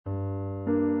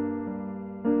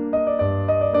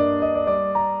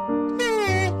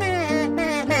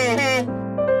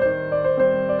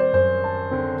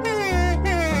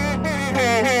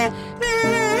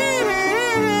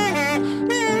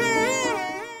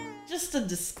just a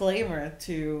disclaimer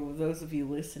to those of you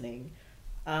listening.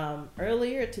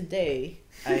 Earlier today,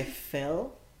 I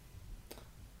fell.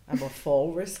 I'm a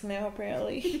fall risk now,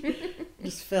 apparently.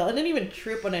 Just fell. I didn't even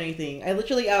trip on anything. I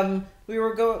literally, we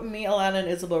were going, me, Alana, and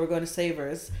Isabel were going to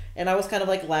Savers, and I was kind of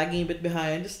like lagging a bit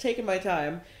behind, just taking my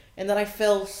time. And then I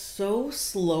fell so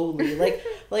slowly,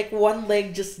 like one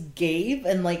leg just gave,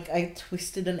 and like I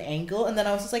twisted an ankle, and then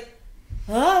I was just like,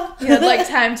 huh? You had like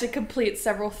time to complete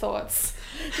several thoughts.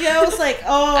 Yeah, I was like,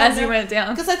 oh. As you went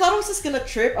down. Because I thought I was just gonna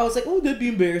trip. I was like, oh, that'd be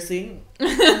embarrassing.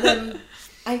 And then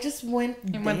I just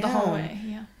went down. Went the whole way,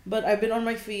 yeah. But I've been on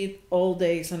my feet all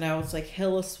day, so now it's like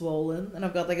hella swollen, and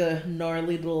I've got like a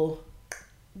gnarly little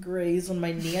graze on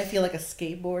my knee. I feel like a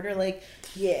skateboarder, like,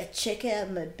 yeah, check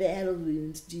out my battle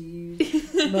wounds, dude.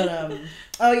 But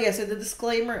oh yeah, so the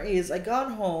disclaimer is I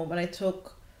got home and I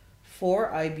took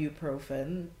 4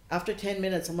 ibuprofen. After 10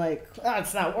 minutes, I'm like,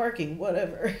 it's not working,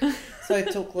 whatever. So I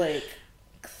took like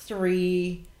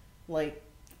 3 like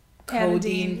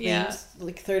codeine things,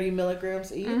 like 30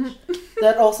 milligrams each. Mm-hmm.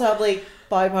 That also have like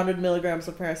 500 milligrams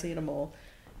of paracetamol.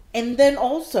 And then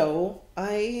also,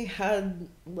 I had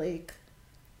like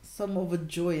some of a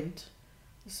joint.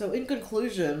 So in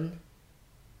conclusion,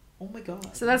 oh my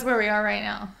god. So that's where we are right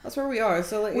now. That's where we are.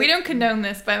 So like, we don't condone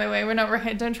this, by the way. We're not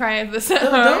right. Don't try this at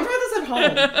home. Don't try this at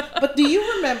home. But do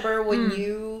you remember when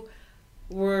you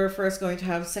were first going to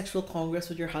have sexual congress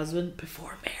with your husband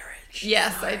before marriage?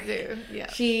 Yes, I do. Yeah.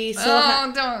 She still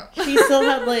She still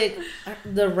had like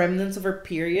the remnants of her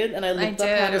period, and I looked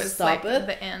up how to stop it.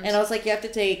 The end. And I was like, you have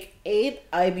to take 8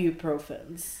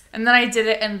 ibuprofens. And then I did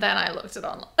it, and then I looked it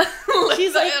online.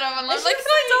 She's like, can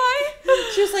I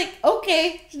die? She was like,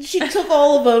 okay. She took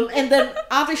all of them, and then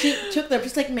after she took them,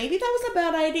 she's like, maybe that was a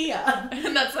bad idea.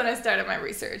 And that's when I started my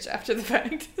research after the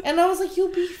fact. And I was like, you'll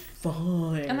be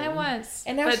fine. And I was.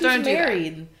 And now she's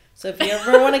married. So if you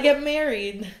ever want to get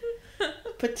married,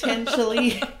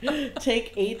 potentially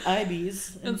take 8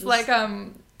 IBs. It's like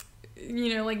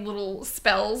you know, like little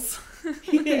spells.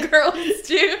 Yeah. Girls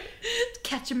do.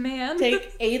 Catch a man.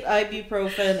 Take 8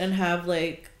 ibuprofen and have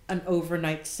like an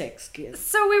overnight sex kiss.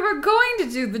 So we were going to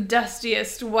do the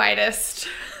dustiest, whitest,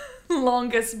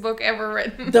 longest book ever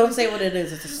written. Don't say what it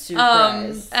is. It's a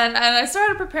surprise. And I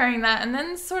started preparing that, and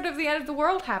then sort of the end of the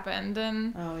world happened,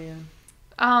 and oh yeah.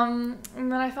 And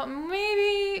then I thought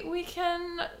maybe we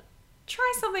can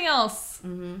try something else.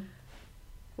 Mm-hmm.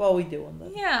 What are we doing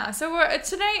then? Yeah, so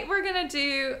tonight we're gonna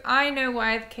do I Know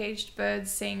Why the Caged Bird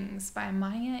Sings by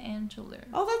Maya Angelou.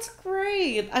 Oh, that's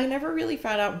great. I never really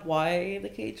found out why the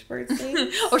caged bird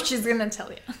sings. Or she's gonna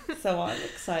tell you. So I'm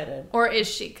excited. Or is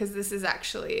she? Because this is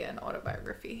actually an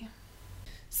autobiography.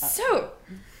 So,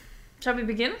 shall we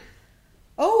begin?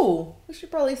 Oh, we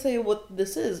should probably say what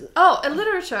this is. Oh, a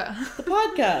literature. The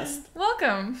podcast.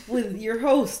 Welcome. With your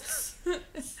hosts.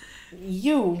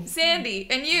 You. Sandy.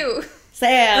 And you.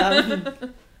 Sam.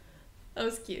 That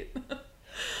was cute.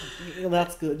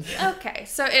 That's good. Okay,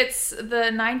 so it's the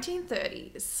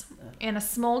 1930s in a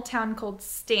small town called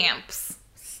Stamps.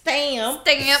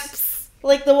 Stamps?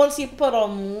 Like the ones you put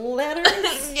on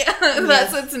letters? Yeah,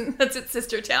 that's its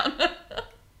sister town.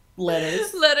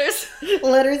 Letters.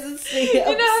 Letters and stamps.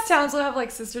 You know how towns will have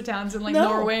like sister towns in like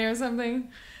Norway or something?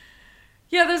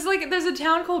 Yeah, there's a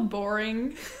town called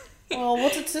Boring. Oh,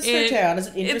 what's its sister town? Is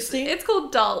it interesting? It's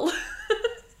called Dull.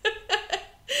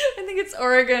 I think it's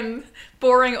Oregon,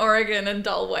 Boring, Oregon, and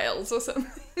Dull, Wales, or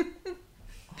something.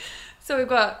 So we've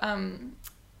got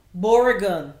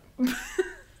Boregun.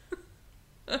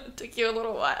 Took you a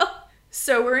little while.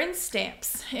 So we're in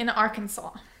Stamps in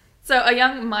Arkansas. So a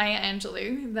young Maya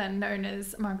Angelou, then known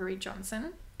as Marguerite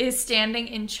Johnson, is standing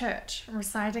in church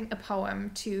reciting a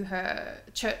poem to her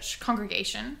church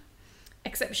congregation,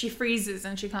 except she freezes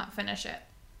and she can't finish it.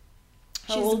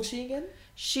 How old is she again?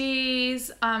 She's,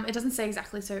 it doesn't say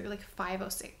exactly, so like 5 or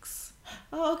 6.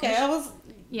 Oh, okay. I was...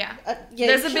 Yeah. Yeah.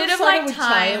 There's a bit of like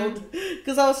time.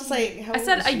 Because I was just like, how I old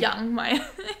said is a she? young Maya.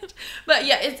 But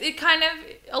yeah, it kind of,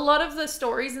 a lot of the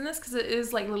stories in this, because it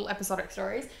is like little episodic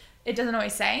stories, it doesn't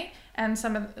always say. And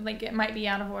some of, like, it might be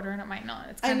out of order and it might not.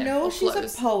 It's kind I know she's a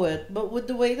poet, but with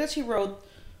the way that she wrote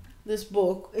this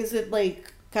book, is it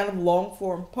like kind of long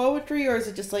form poetry, or is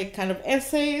it just like kind of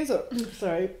essays? Or,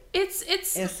 sorry. It's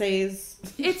essays.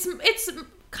 It's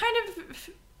kind of,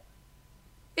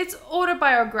 it's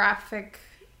autobiographic.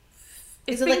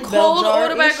 It's been called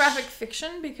autobiographic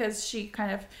fiction because she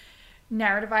kind of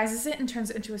narrativizes it and turns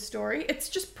it into a story. It's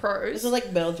just prose. Is it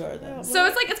like Bell Jar then? So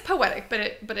it's like, it's poetic, but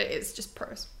it is just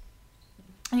prose.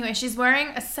 Anyway, she's wearing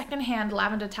a second-hand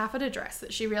lavender taffeta dress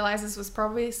that she realizes was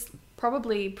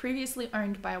probably previously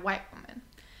owned by a white woman.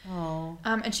 Oh.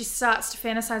 And she starts to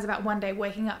fantasize about one day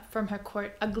waking up from her,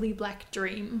 quote, ugly black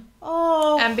dream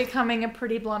Oh. and becoming a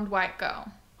pretty blonde white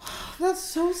girl. That's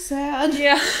so sad.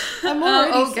 Yeah. I'm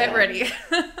already get sad. ready.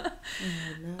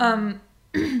 Oh,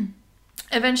 no.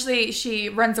 Eventually, she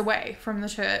runs away from the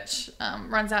church,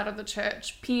 runs out of the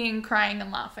church, peeing, crying,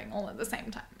 and laughing all at the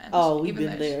same time. And Oh, we've even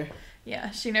been though there.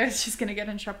 Yeah, she knows she's going to get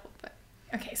in trouble. But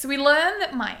okay, so we learn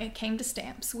that Maya came to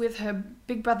Stamps with her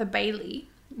big brother Bailey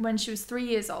when she was 3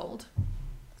 years old,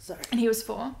 Sorry. and he was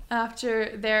 4,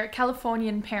 after their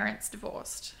Californian parents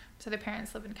divorced. So their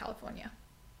parents live in California.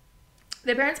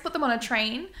 Their parents put them on a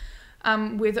train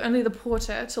with only the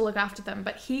porter to look after them,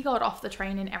 but he got off the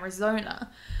train in Arizona,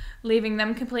 leaving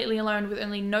them completely alone with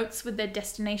only notes with their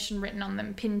destination written on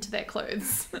them pinned to their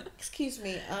clothes. Excuse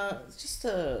me. Just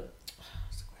a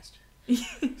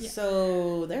question. Yeah.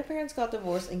 So their parents got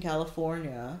divorced in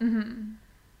California, Mm-hmm.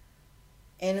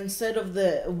 and instead of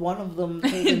one of them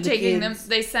taking the Taking kids, them,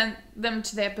 they sent them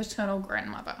to their paternal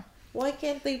grandmother. why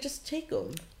can't they just take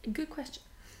them? Good question.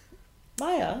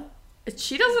 Maya,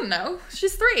 She doesn't know.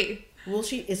 She's 3. will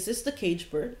she? Is this the cage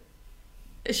bird?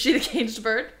 Is she the caged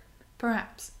bird?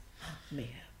 Perhaps.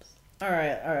 Mayhaps. All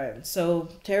right. So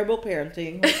terrible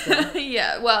parenting. Let's go.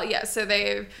 Yeah. So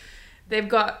they've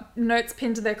got notes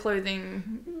pinned to their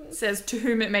clothing. Says, "To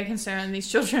whom it may concern, these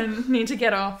children need to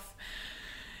get off."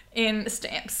 In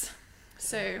stamps.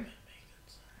 So.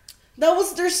 That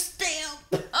was their stamp.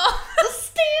 Oh, The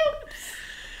stamp.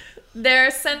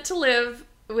 they're sent to live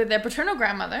with their paternal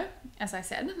grandmother, as I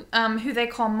said, who they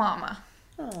call Mama,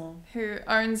 Oh. who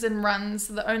owns and runs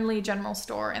the only general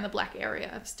store in the black area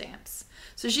of Stamps.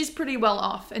 So she's pretty well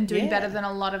off and doing Yeah. better than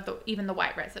a lot of even the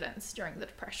white residents during the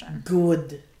Depression.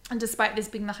 Good. And despite this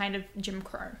being the height of Jim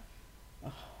Crow.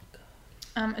 Oh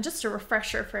God. And just a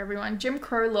refresher for everyone, Jim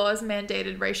Crow laws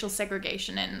mandated racial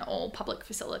segregation in all public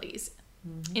facilities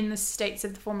in the states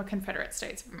of the former Confederate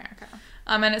States of America.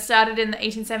 And it started in the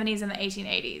 1870s and the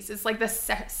 1880s. It's like the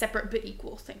separate but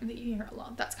equal thing that you hear a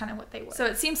lot. That's kind of what they were. So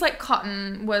it seems like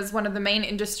cotton was one of the main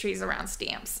industries around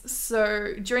Stamps.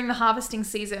 So during the harvesting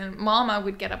season, Mama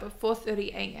would get up at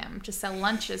 4:30 a.m. to sell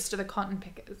lunches to the cotton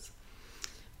pickers.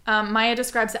 Maya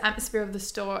describes the atmosphere of the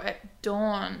store at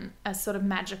dawn as sort of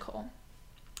magical.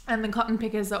 And the cotton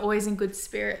pickers are always in good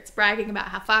spirits, bragging about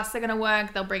how fast they're going to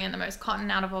work. They'll bring in the most cotton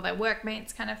out of all their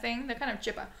workmates, kind of thing. They're kind of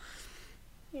chipper.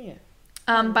 Yeah.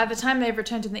 By the time they've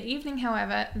returned in the evening,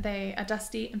 however, they are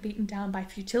dusty and beaten down by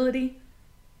futility.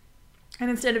 And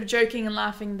instead of joking and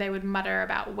laughing, they would mutter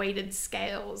about weighted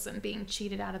scales and being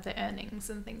cheated out of their earnings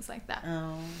and things like that.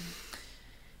 Oh.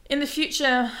 In the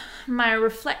future, Maya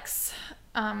reflects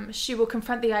she will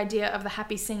confront the idea of the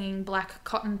happy singing black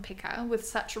cotton picker with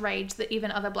such rage that even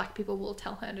other black people will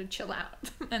tell her to chill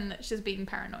out and that she's being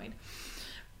paranoid.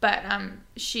 But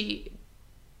she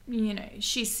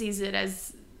sees it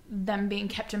as them being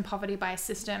kept in poverty by a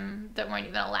system that won't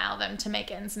even allow them to make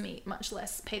ends meet, much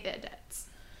less pay their debts.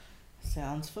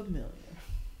 Sounds familiar.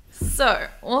 So,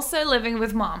 also living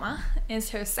with Mama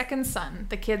is her second son,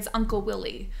 the kid's Uncle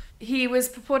Willie. He was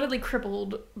purportedly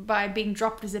crippled by being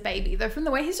dropped as a baby, though from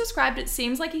the way he's described, it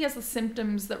seems like he has the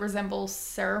symptoms that resemble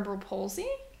cerebral palsy.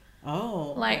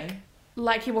 Oh.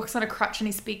 Like he walks on a crutch and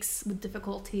he speaks with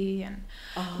difficulty. And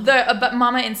Oh. but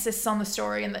Mama insists on the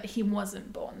story and that he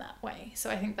wasn't born that way. So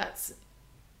I think that's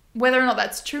whether or not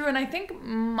that's true. And I think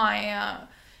Maya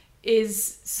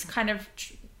is kind of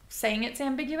saying it's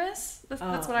ambiguous.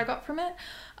 That's what I got from it.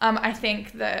 I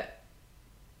think that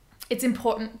it's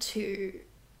important to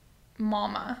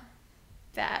Mama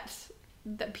that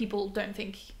people don't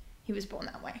think he was born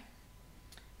that way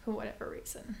for whatever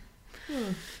reason.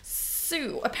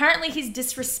 So apparently he's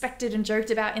disrespected and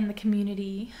joked about in the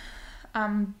community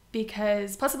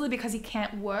possibly because he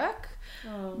can't work.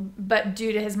 Oh. But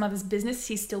due to his mother's business,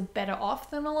 he's still better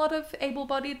off than a lot of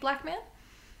able-bodied black men.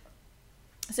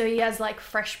 So he has like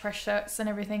fresh shirts and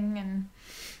everything, and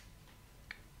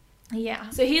yeah.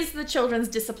 So he's the children's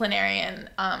disciplinarian.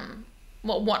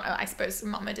 I suppose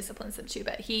Mama disciplines them too,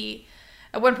 but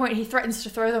at one point he threatens to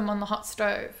throw them on the hot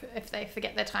stove if they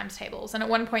forget their times tables. And at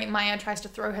one point Maya tries to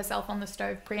throw herself on the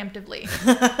stove preemptively.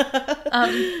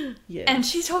 Yeah. And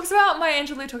Maya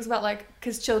Angelou talks about like,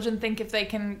 because children think if they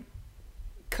can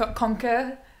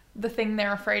conquer the thing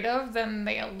they're afraid of, then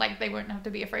they won't have to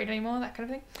be afraid anymore, that kind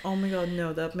of thing. Oh my God,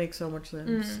 no, that makes so much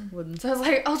sense. So I was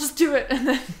like, I'll just do it,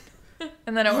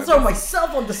 and then I'll throw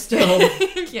myself on the stove.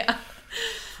 Yeah.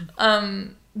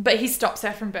 But he stops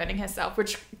her from burning herself,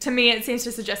 which to me it seems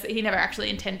to suggest that he never actually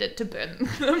intended to burn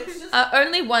them.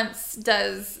 Only once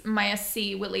does Maya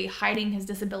see Willie hiding his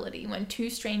disability when two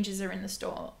strangers are in the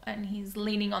store and he's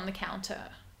leaning on the counter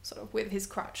sort of with his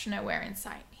crutch nowhere in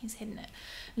sight. He's hidden it.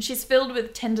 And she's filled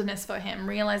with tenderness for him,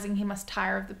 realizing he must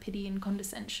tire of the pity and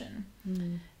condescension.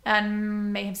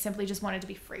 And may have simply just wanted to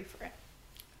be free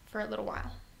for a little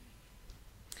while.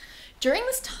 During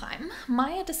this time,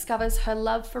 Maya discovers her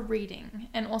love for reading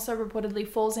and also reportedly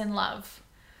falls in love,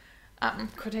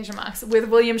 quotation marks, with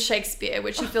William Shakespeare,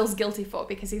 which she feels guilty for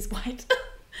because he's white.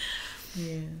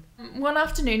 Yeah. One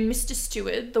afternoon, Mr.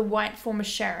 Stewart, the white former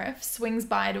sheriff, swings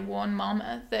by to warn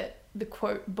Mama that the,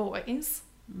 quote, boys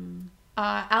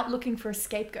are out looking for a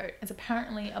scapegoat, as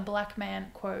apparently a black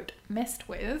man, quote, messed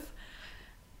with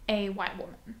a white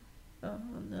woman. Oh,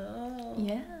 no.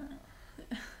 Yeah.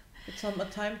 It's on A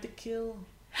Time to Kill.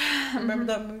 Remember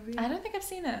that movie? I don't think I've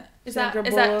seen it. Is Sandra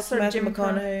that Bullock, sort of Matthew Jim Crow?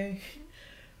 McConaughey.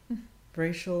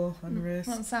 Racial unrest.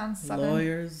 Well, it sounds southern.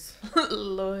 Lawyers.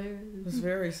 Lawyers. It's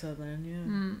very southern,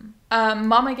 yeah.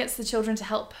 Mama gets the children to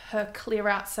help her clear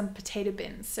out some potato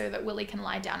bins so that Willie can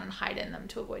lie down and hide in them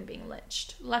to avoid being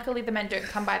lynched. Luckily, the men don't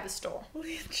come by the store.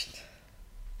 Lynched.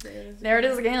 There it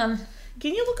is again.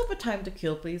 Can you look up A Time to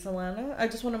Kill, please, Alana? I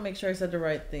just want to make sure I said the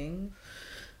right thing.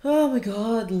 Oh my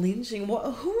god, lynching. What?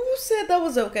 Who said that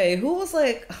was okay? Who was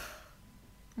like...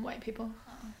 White people.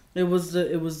 It was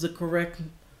the correct...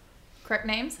 Correct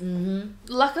names? Mm-hmm.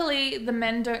 Luckily, the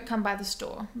men don't come by the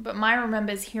store, but Maya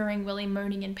remembers hearing Willie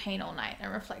moaning in pain all night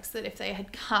and reflects that if they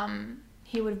had come,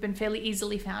 he would have been fairly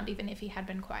easily found even if he had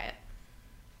been quiet.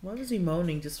 Why was he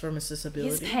moaning? Just from his disability?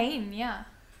 His pain, yeah.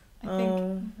 I think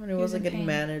and it wasn't getting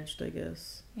managed, I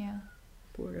guess. Yeah.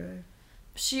 Poor guy.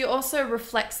 She also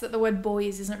reflects that the word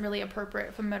boys isn't really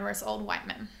appropriate for murderous old white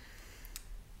men.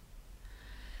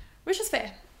 Which is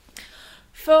fair.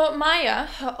 For Maya,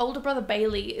 her older brother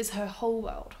Bailey is her whole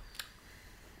world.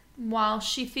 While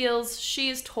she feels she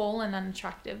is tall and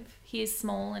unattractive, he is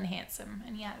small and handsome,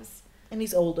 and And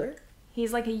he's older?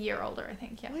 he's like a year older, I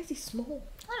think, yeah. Why is he small?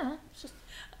 I don't know. It's just,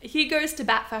 he goes to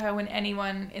bat for her when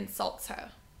anyone insults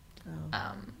her. Oh,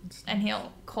 And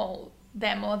he'll call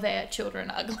them or their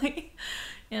children ugly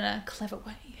in a clever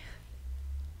way.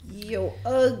 Yo,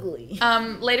 ugly.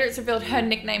 Later it's revealed her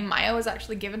nickname Maya was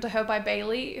actually given to her by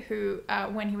Bailey, who,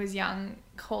 when he was young,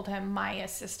 called her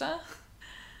Maya's sister.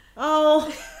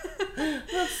 Oh,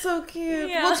 that's so cute.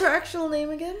 Yeah. What's her actual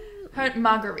name again? Her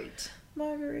Marguerite.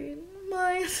 Marguerite.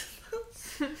 Maya.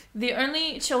 The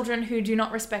only children who do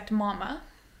not respect Mama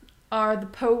are the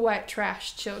po white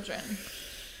trash children.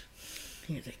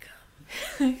 Here they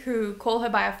come. Who call her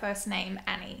by her first name,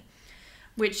 Annie,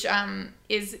 which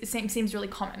seems really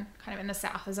common kind of in the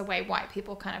South as a way white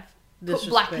people kind of put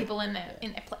black people in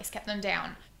their place, kept them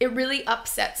down. It really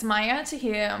upsets Maya to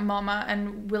hear Mama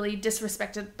and Willie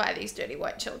disrespected by these dirty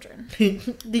white children.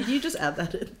 Did you just add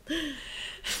that in?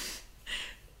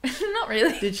 Not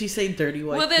really. Did she say dirty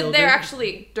white Well, children? they're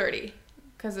actually dirty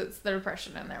because it's the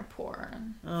Depression and they're poor.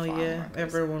 And Oh farm yeah, workers.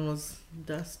 everyone was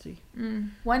dusty.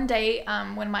 One day,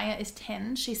 when Maya is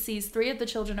 10, she sees 3 of the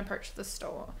children approach the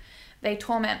store. They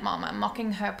torment Mama,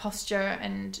 mocking her posture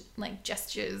and like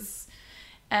gestures.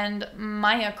 And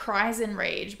Maya cries in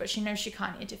rage, but she knows she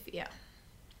can't interfere.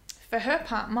 For her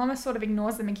part, Mama sort of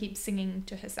ignores them and keeps singing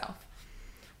to herself.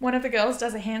 One of the girls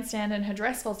does a handstand and her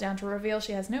dress falls down to reveal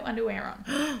she has no underwear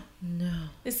on. No.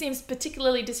 This seems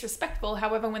particularly disrespectful.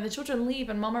 However, when the children leave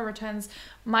and Mama returns,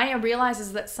 Maya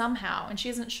realizes that somehow, and she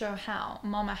isn't sure how,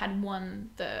 Mama had won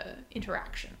the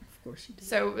interaction. Of course she did.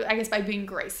 So I guess by being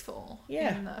graceful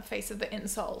Yeah. in the face of the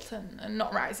insult and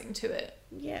not rising to it.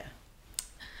 Yeah.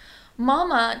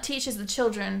 Mama teaches the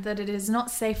children that it is not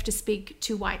safe to speak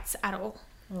to whites at all.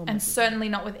 Oh my And goodness. certainly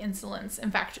not with insolence. In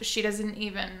fact, she doesn't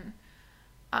even...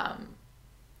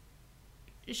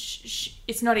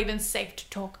 it's not even safe to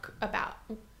talk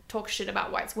shit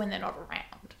about whites when they're not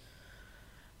around.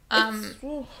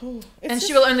 And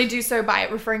she will only do so by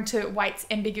referring to whites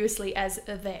ambiguously as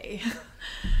they.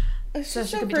 It's So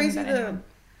just she so could be doing crazy that that anyway.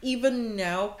 even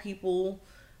now people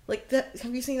like that.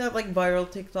 Have you seen that like viral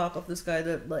TikTok of this guy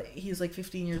that like he's like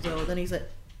 15 years old and he's like,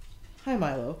 "Hi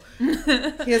Milo."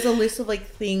 He has a list of like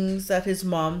things that his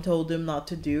mom told him not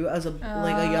to do as a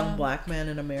young black man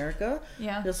in America.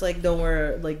 Yeah. Just like don't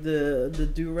wear like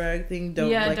the do-rag thing. Don't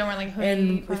Yeah, like, don't wear like hoodie.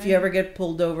 and if crime. you ever get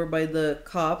pulled over by the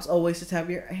cops, always just have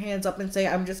your hands up and say,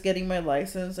 "I'm just getting my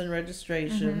license and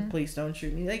registration. Please don't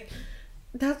shoot me." Like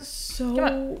that's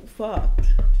so fucked.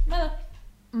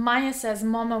 Maya says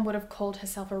Mama would have called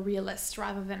herself a realist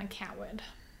rather than a coward.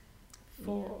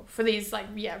 For these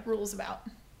rules about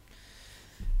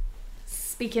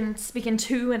speaking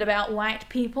to and about white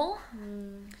people.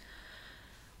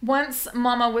 Once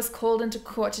Mama was called into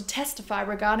court to testify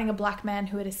regarding a black man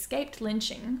who had escaped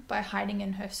lynching by hiding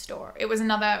in her store. It was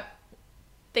another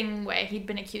thing where he'd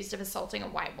been accused of assaulting a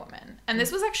white woman. And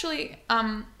this was actually,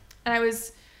 and I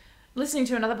was listening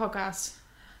to another podcast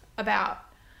about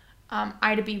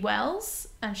Ida B. Wells,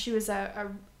 and she was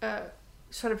a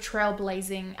sort of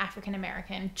trailblazing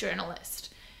African-American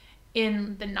journalist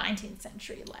in the 19th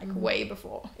century, like way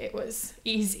before it was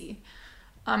easy.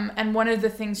 And one of the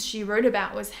things she wrote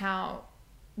about was how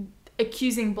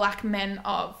accusing black men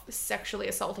of sexually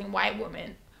assaulting white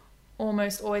women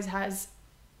almost always has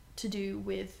to do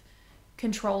with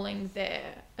controlling their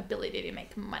ability to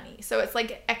make money. So it's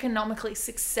like economically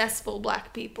successful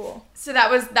black people. So that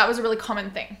was a really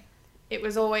common thing. It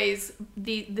was always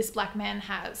this black man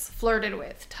has flirted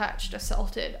with, touched,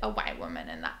 assaulted a white woman,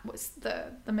 and that was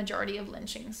the majority of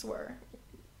lynchings were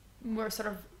sort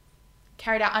of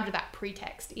carried out under that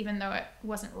pretext, even though it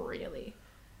wasn't really.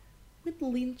 With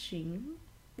lynching,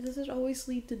 does it always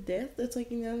lead to death? It's like,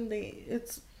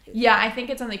 it's... Yeah, I think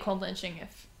it's only called lynching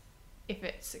if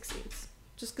it succeeds.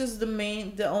 Just because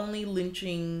the only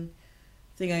lynching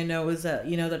thing I know is that,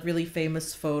 that really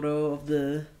famous photo of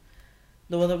the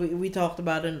one that we talked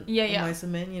about in Mice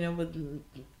and Men, with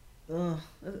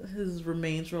his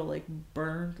remains were all like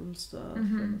burnt and stuff,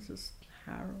 and it's just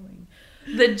harrowing.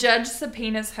 The judge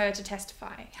subpoenas her to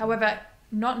testify. However,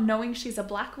 not knowing she's a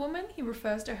black woman, he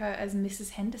refers to her as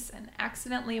Mrs. Henderson,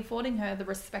 accidentally affording her the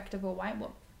respect of a white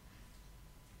woman.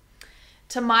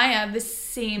 To Maya, this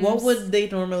seems... What would they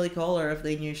normally call her if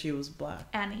they knew she was black?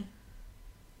 Annie.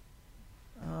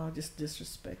 Oh, just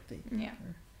disrespecting Yeah.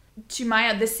 her. To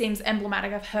Maya, this seems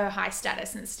emblematic of her high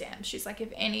status in stamps. She's like, if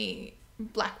any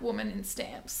black woman in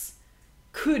stamps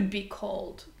could be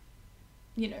called,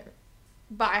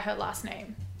 by her last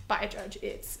name, by a judge,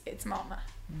 it's Mama.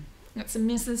 It's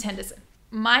Mrs. Henderson.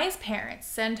 Maya's parents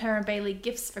send her and Bailey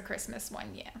gifts for Christmas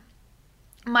one year.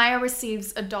 Maya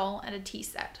receives a doll and a tea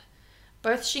set.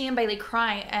 Both she and Bailey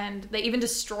cry, and they even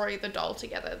destroy the doll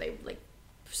together. They,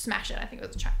 smash it. I think it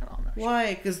was a China doll.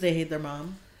 Why? Because they hate their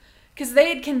mom? Because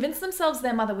they had convinced themselves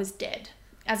their mother was dead,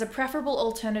 as a preferable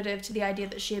alternative to the idea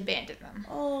that she abandoned them.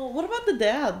 Oh, what about the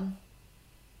dad?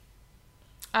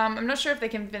 I'm not sure if they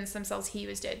convinced themselves he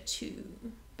was dead too,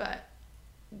 but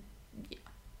yeah.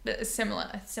 A similar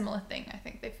thing. I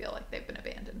think they feel like they've been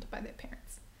abandoned by their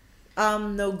parents.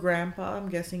 No grandpa, I'm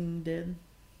guessing did.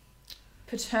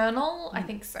 Paternal? I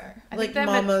think so. I like think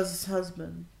Mama's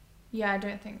husband. Yeah, I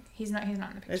don't think he's not in the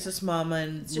picture. It's just Mama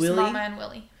and it's Willie. Just Mama and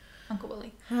Willie, Uncle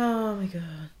Willie. Oh my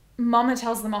god. Mama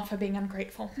tells them off for being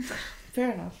ungrateful.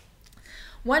 Fair enough.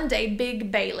 One day,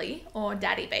 Big Bailey, or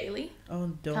Daddy Bailey,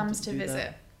 comes to visit.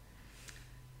 That.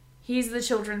 He's the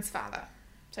children's father,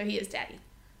 so he is Daddy.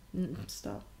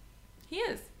 Stop. He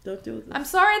is. Don't do this. I'm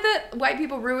sorry that white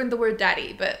people ruined the word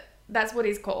Daddy, but that's what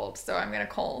he's called, so I'm gonna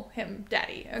call him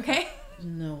Daddy. Okay.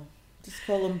 No. Just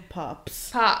call him Pops.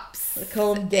 Pops. I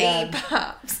call him Dad. Hey,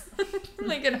 Pops.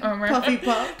 Like an Homer. Puffy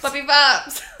Pops. Puffy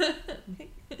Pops.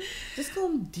 Just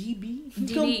call him DB.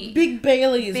 DB. Call him Big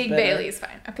Bailey is Big better. Bailey is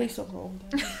fine. Okay. Please don't call him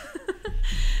Dad.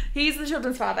 He's the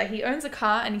children's father. He owns a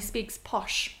car and he speaks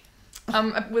posh.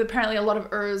 With apparently a lot of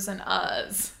ers and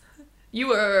uhs.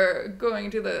 You are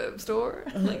going to the store?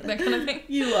 Like that kind of thing.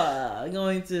 You are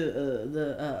going to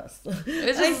the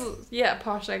It's just, yeah,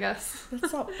 posh, I guess.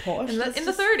 That's not posh. In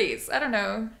the 30s. I don't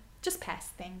know. Just past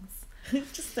things.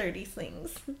 Just 30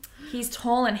 things. He's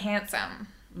tall and handsome,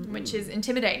 which is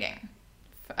intimidating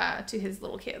to his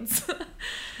little kids.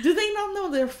 Do they not know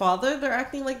their father? They're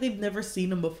acting like they've never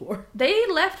seen him before. They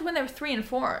left when they were 3 and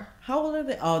 4. How old are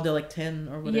they? Oh, they're like 10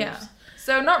 or whatever. Yeah.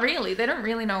 So not really. They don't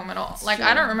really know him at all. Like,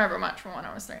 I don't remember much from when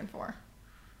I was 3 and 4.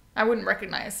 I wouldn't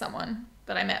recognize someone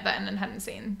that I met then and hadn't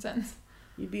seen since.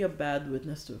 You'd be a bad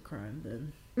witness to a crime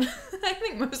then. I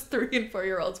think most 3 and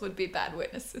 4-year-olds would be bad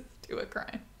witnesses to a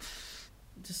crime.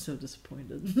 Just so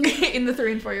disappointed. In the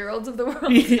 3 and 4-year-olds of the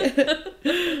world.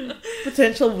 Yeah.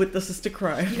 Potential witnesses to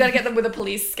crime. You gotta get them with a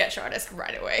police sketch artist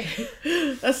right away.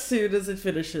 As soon as it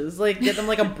finishes. Like, get them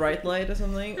like a bright light or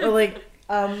something. Or like,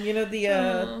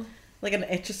 like an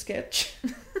Etch-a-Sketch.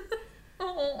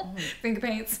 Oh. Finger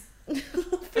paints.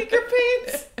 Finger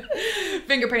paints?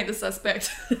 Finger paint the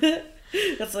suspect.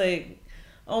 That's like,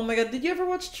 oh my god, did you ever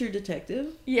watch True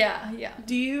Detective? Yeah.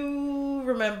 Do you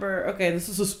remember, okay, this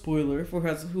is a spoiler for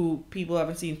who people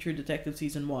haven't seen True Detective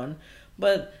season 1,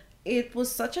 but it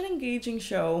was such an engaging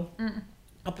show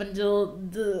up until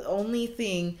the only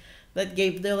thing that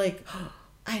they're like, oh,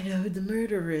 I know who the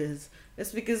murderer is.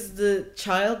 It's because the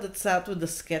child that sat with the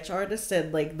sketch artist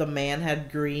said, like, the man had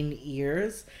green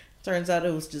ears. Turns out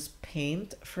it was just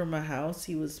paint from a house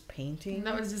he was painting.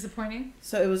 That was disappointing.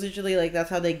 So it was usually like, that's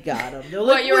how they got him. What,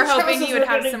 like, you were hoping he would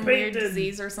have some weird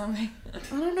disease or something?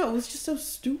 I don't know. It was just so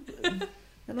stupid.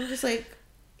 And I'm just like,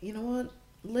 you know what?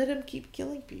 Let him keep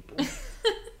killing people.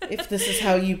 If this is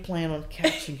how you plan on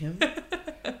catching him.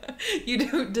 You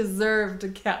don't deserve to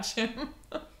catch him.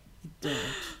 You don't.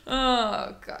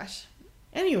 Oh, gosh.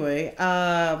 Anyway,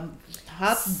 hot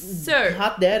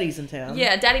daddy's in town.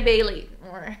 Yeah, Daddy Bailey.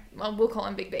 Or, well, we'll call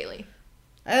him Big Bailey.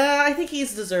 I think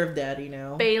he's deserved daddy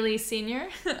now. Bailey Sr.?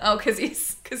 Oh, because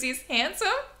he's handsome?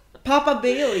 Papa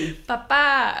Bailey.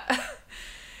 Papa.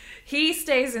 He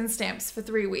stays in Stamps for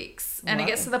 3 weeks. And It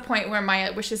gets to the point where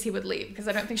Maya wishes he would leave because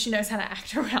I don't think she knows how to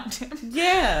act around him.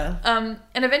 Yeah.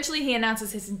 And eventually he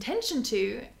announces his intention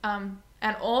to,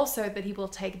 and also that he will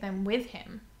take them with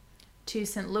him to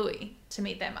St. Louis to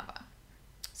meet their mother.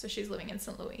 So she's living in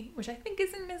St. Louis, which I think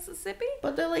is in Mississippi.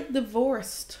 But they're like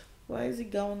divorced. Why is he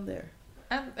going there?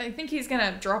 I think he's going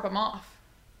to drop them off.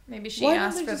 Maybe she Why don't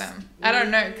asked they for just them. I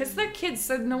don't know, because they're kids,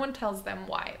 so no one tells them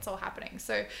why it's all happening.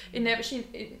 So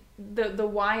the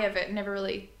why of it never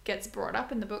really gets brought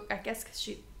up in the book, I guess, because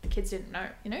the kids didn't know,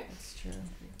 you know? That's true.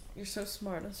 You're so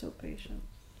smart and so patient.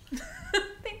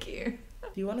 Thank you.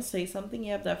 Do you want to say something?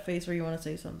 You have that face where you want to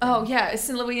say something. Oh, yeah. Is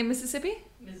St. Louis in Mississippi?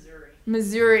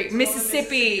 Missouri.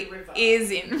 Mississippi is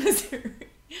in Missouri.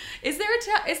 Is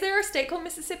there a state called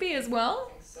Mississippi as well?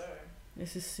 I think so.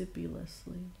 Mississippi,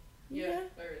 Leslie. Yeah,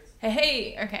 there is.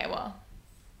 Hey, okay, well,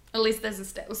 at least there's a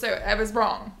state. So I was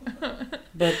wrong.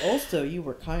 But also, you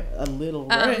were a little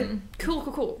right.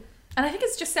 Cool. And I think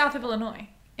it's just south of Illinois,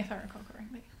 if I recall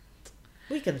correctly.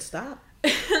 We can stop.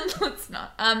 Let's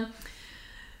not.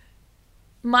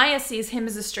 Maya sees him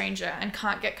as a stranger and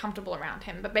can't get comfortable around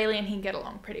him, but Bailey and he get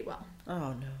along pretty well.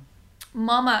 Oh, no.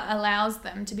 Mama allows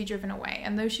them to be driven away,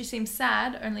 and though she seems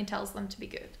sad, only tells them to be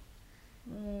good.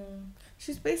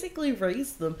 She's basically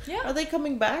raised them. Yeah. Are they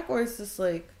coming back, or is this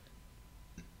like...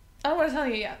 I don't want to tell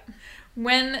you yet.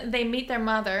 When they meet their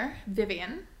mother,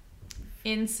 Vivian,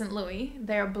 in St. Louis,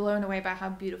 they are blown away by how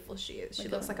beautiful she is. She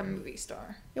looks like a movie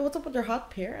star. Yeah, what's up with their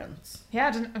hot parents? Yeah,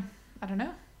 I don't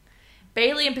know.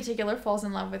 Bailey in particular falls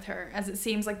in love with her, as it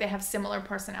seems like they have similar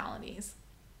personalities.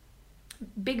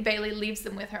 Big Bailey leaves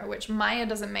them with her, which Maya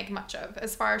doesn't make much of.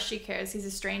 As far as she cares, he's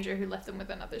a stranger who left them with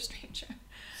another stranger.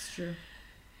 It's true.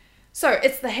 So,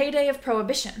 it's the heyday of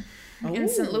Prohibition in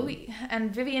St. Ooh. Louis,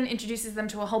 and Vivian introduces them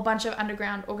to a whole bunch of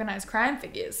underground organized crime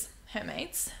figures, her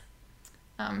mates,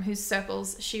 whose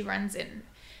circles she runs in.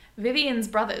 Vivian's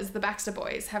brothers, the Baxter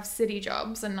Boys, have city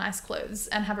jobs and nice clothes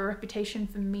and have a reputation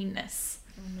for meanness.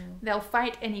 Oh, no. They'll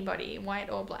fight anybody,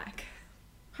 white or black.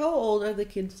 How old are the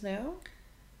kids now?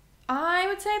 I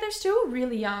would say they're still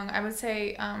really young. I would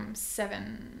say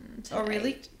 7 to 8. Oh,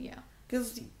 really? Yeah.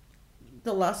 Because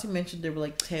the last you mentioned, they were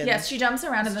like 10. Yes, she jumps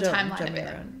around in the timeline of jumping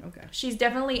it. around. Okay. She's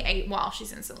definitely 8 while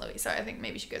she's in St. Louis, so I think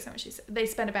maybe she goes home when they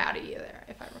spend about a year there,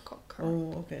 if I recall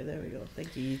correctly. Oh, okay, there we go.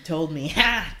 Thank you. You told me.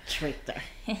 Ha! Traitor.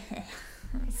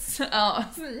 Oh,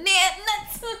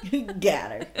 nuts!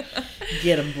 Got her.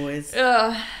 Get them, boys.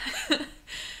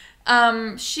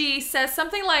 She says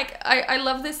something like, I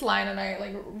love this line, and I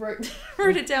like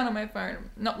wrote it down on my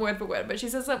phone, not word for word, but she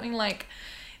says something like,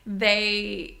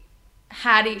 they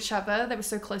had each other, they were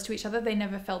so close to each other, they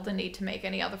never felt the need to make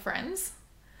any other friends.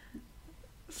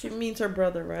 She means her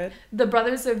brother, right? The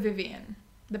brothers of Vivian,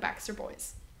 the Baxter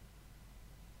Boys.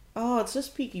 Oh, it's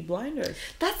just Peaky Blinders.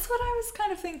 That's what I was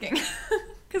kind of thinking.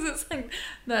 Because it's like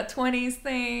that 20s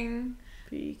thing.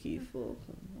 Peaky Folk.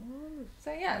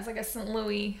 So yeah, it's like a St.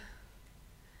 Louis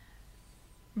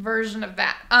version of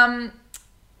that.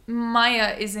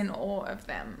 Maya is in awe of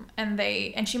them,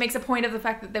 and she makes a point of the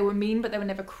fact that they were mean, but they were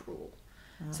never cruel.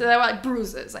 So they were like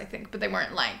bruisers, I think, but they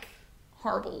weren't like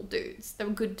horrible dudes. They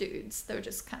were good dudes. They were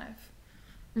just kind of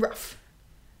rough.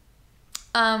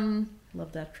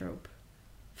 Love that trope.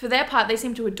 For their part, they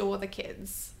seem to adore the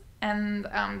kids, and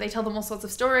they tell them all sorts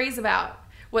of stories about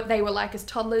what they were like as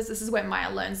toddlers. This is where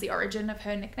Maya learns the origin of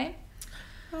her nickname.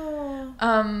 Oh.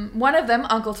 One of them,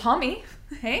 Uncle Tommy,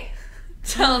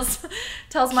 tells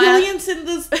Maya. Killian's in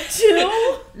this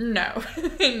too? No,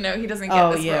 no, he doesn't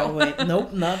get this role. Wait.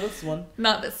 Nope, not this one.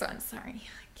 Not this one, sorry.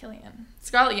 Killian.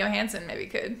 Scarlett Johansson maybe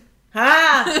could.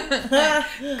 Ha!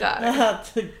 Got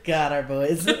her. Got her,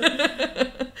 boys.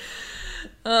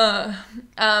 So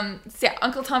yeah,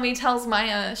 Uncle Tommy tells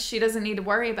Maya she doesn't need to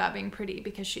worry about being pretty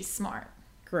because she's smart.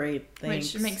 Great,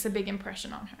 thanks. Which makes a big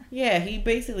impression on her. Yeah, he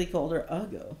basically called her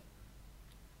Uggo.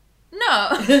 No.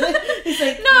 He's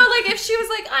like, no, like if she was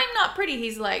like, I'm not pretty,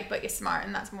 he's like, but you're smart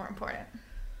and that's more important.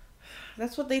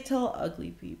 That's what they tell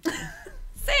ugly people.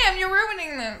 Sam, you're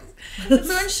ruining this. It's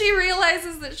when she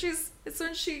realizes that it's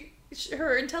when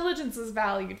her intelligence is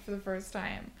valued for the first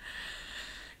time.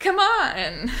 Come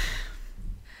on.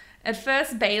 At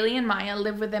first, Bailey and Maya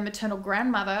live with their maternal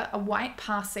grandmother, a white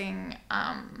passing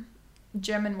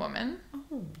German woman.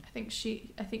 Oh. I think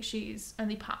she's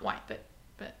only part white, but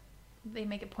they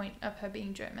make a point of her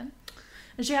being German.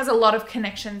 And she has a lot of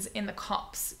connections in the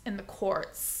cops, in the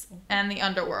courts, and the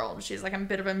underworld. She's like a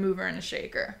bit of a mover and a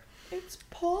shaker. It's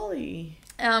Polly.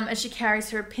 And she carries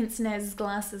her pince-nez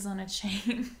glasses on a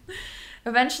chain.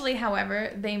 Eventually,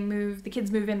 however, the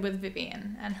kids move in with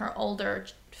Vivian and her older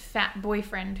fat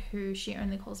boyfriend, who she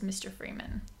only calls Mr.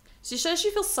 Freeman. She says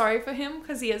she feels sorry for him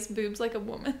because he has boobs like a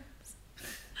woman.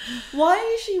 Why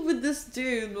is she with this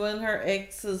dude when her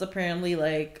ex is apparently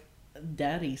like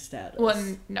daddy status?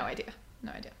 Well, no idea.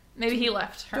 Maybe he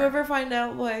left her. Do you ever find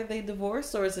out why they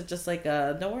divorced, or is it just like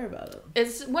don't worry about it?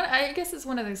 I guess it's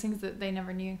one of those things that they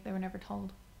never knew. They were never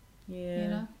told. Yeah. You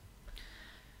know?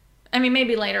 I mean,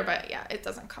 maybe later, but yeah, it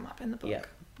doesn't come up in the book. Yeah.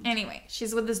 Anyway,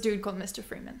 she's with this dude called Mr.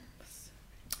 Freeman.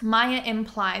 Maya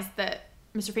implies that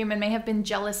Mr. Freeman may have been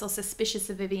jealous or suspicious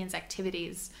of Vivian's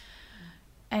activities,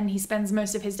 and he spends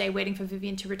most of his day waiting for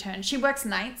Vivian to return. She works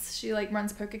nights. She like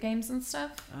runs poker games and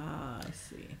stuff. Ah, I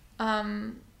see.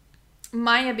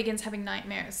 Maya begins having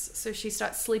nightmares, so she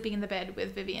starts sleeping in the bed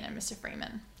with Vivian and Mr.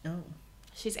 Freeman. Oh.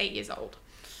 She's 8 years old.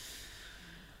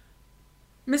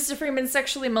 Mr. Freeman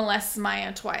sexually molests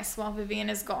Maya twice while Vivian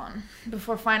is gone,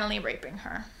 before finally raping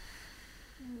her.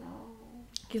 No.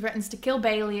 He threatens to kill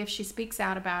Bailey if she speaks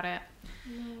out about it.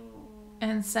 No.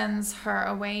 And sends her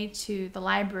away to the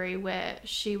library where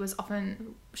she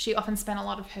often spent a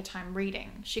lot of her time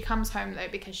reading. She comes home though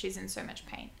because she's in so much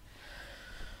pain.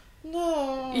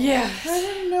 No. Yeah. I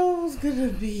didn't know it was gonna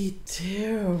be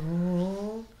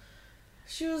terrible.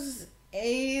 She was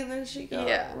 8 and then she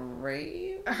got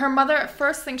raped. Her mother at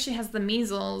first thinks she has the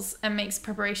measles and makes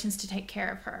preparations to take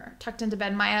care of her. Tucked into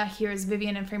bed, Maya hears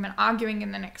Vivian and Freeman arguing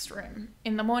in the next room.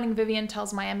 In the morning, Vivian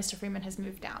tells Maya Mr. Freeman has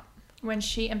moved out. When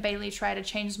she and Bailey try to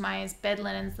change Maya's bed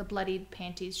linens, the bloodied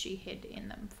panties she hid in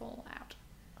them fall out.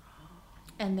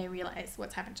 And they realize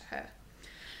what's happened to her.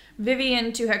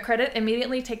 Vivian, to her credit,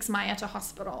 immediately takes Maya to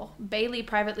hospital. Bailey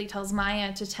privately tells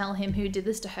Maya to tell him who did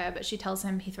this to her, but she tells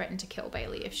him he threatened to kill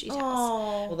Bailey if she tells.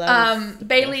 Oh, well,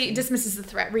 Bailey dismisses the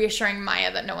threat, reassuring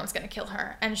Maya that no one's going to kill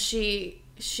her. And she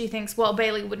thinks, well,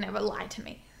 Bailey would never lie to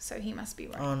me, so he must be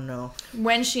right. Oh, no.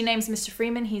 When she names Mr.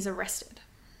 Freeman, he's arrested.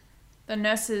 The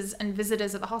nurses and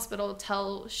visitors at the hospital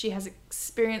tell she has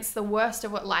experienced the worst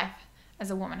of what life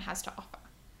as a woman has to offer.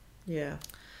 Yeah.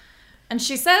 And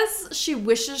she says she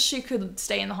wishes she could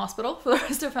stay in the hospital for the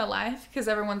rest of her life because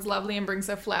everyone's lovely and brings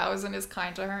her flowers and is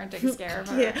kind to her and takes care of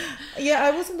her. Yeah,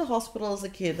 I was in the hospital as a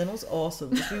kid and it was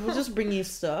awesome. People just bring you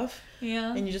stuff.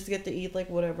 Yeah. And you just get to eat like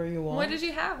whatever you want. What did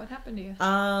you have? What happened to you?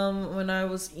 When I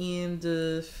was in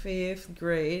the 5th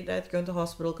grade, I had to go into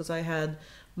hospital because I had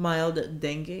mild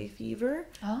dengue fever.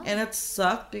 Oh. And it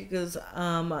sucked because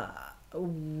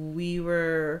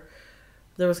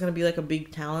there was going to be like a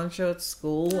big talent show at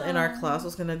school and our class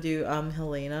was going to do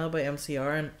Helena by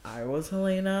MCR and I was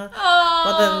Helena.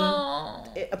 Oh.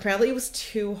 But then apparently it was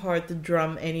too hard to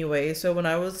drum anyway. So when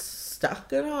I was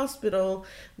stuck in hospital,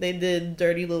 they did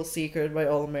Dirty Little Secret by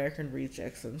All American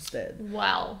Rejects instead.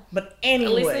 Wow. But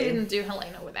anyway. At least they didn't do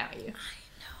Helena without you. I know.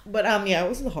 But I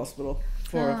was in the hospital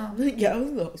I was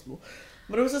in the hospital.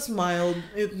 But it was just mild.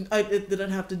 It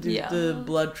didn't have to do the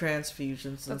blood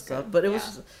transfusions and stuff. Good. But it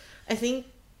was, I think,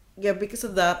 because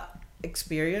of that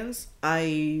experience,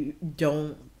 I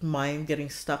don't mind getting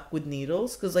stuck with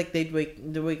needles because like they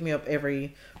wake me up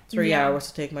every 3 hours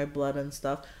to take my blood and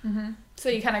stuff. Mm-hmm. So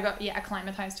you kind of got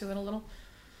acclimatized to it a little.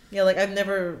 Yeah, like I've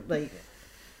never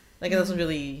it doesn't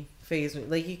really phase me.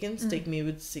 Like you can stick me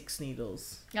with 6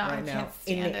 needles right now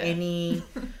in any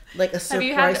like a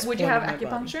surprise. Would you have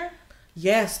acupuncture? Body.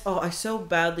 Yes. Oh, I so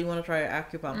badly want to try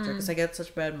acupuncture because I get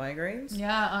such bad migraines.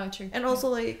 Yeah. Oh, true. And also,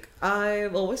 like,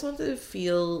 I've always wanted to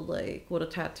feel like what a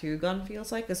tattoo gun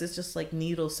feels like because it's just like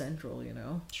needle central, you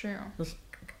know. True. Just...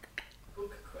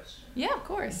 Book question. Yeah, of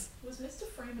course. Was Mr.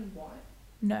 Freeman white?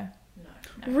 No.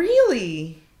 No.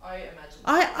 Really? I imagine.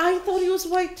 I thought he was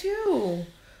white too.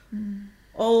 Mm.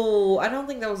 Oh, I don't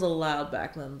think that was allowed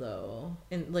back then though.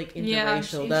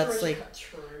 Interracial. That's like.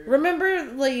 True. Remember,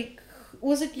 like.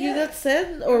 Was it you that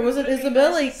said, or was it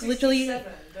Isabel? Like literally,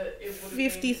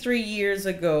 53 years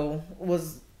ago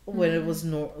was when it was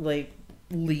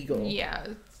legal. Yeah,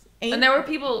 and there were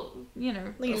people,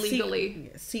 illegally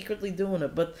secretly doing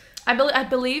it. But I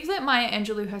believe that Maya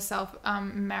Angelou herself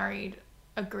married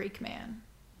a Greek man,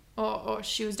 or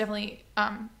she was definitely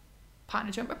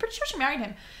partnered to him. I'm pretty sure she married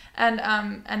him, and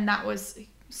that was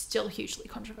still hugely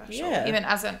controversial, even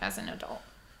as an adult.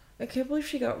 I can't believe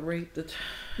she got raped at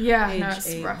no, age it's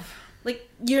 8. rough. Like,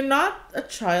 you're not a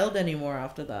child anymore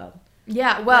after that.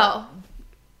 Yeah, well,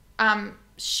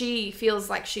 she feels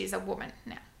like she's a woman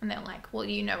now. And they're like, well,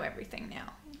 you know everything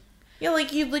now. Yeah,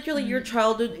 like, you literally, your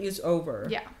childhood is over.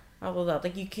 Yeah. After that.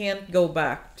 Like, you can't go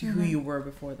back to who you were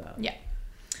before that. Yeah.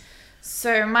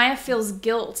 So Maya feels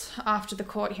guilt after the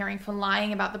court hearing for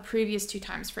lying about the previous 2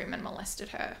 times Freeman molested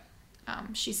her.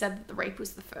 She said that the rape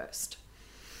was the first.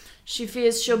 She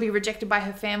fears she'll be rejected by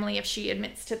her family if she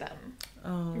admits to them.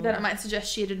 Oh. That it might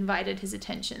suggest she had invited his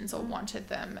attentions or wanted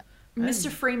them. Mr.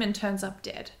 Freeman turns up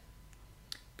dead.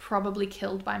 Probably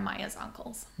killed by Maya's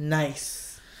uncles.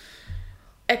 Nice.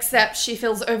 Except she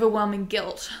feels overwhelming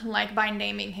guilt, like by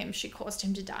naming him, she caused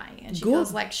him to die. And she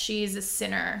feels like she's a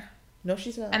sinner. No,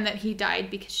 she's not. And that he died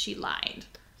because she lied.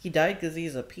 He died because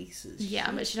he's a piece of shit.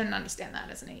 Yeah, but she didn't understand that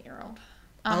as an 8-year-old.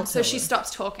 I'll So tell she her. stops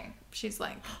talking. She's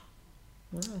like,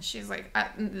 Wow.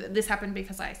 this happened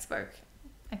because I spoke,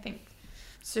 I think.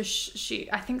 So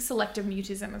I think selective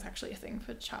mutism is actually a thing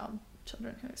for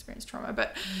children who experience trauma.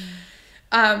 But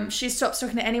she stops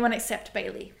talking to anyone except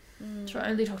Bailey. She'll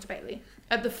only talk to Bailey.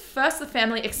 At the first, the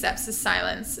family accepts his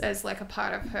silence as like a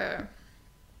part of her,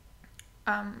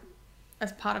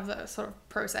 as part of the sort of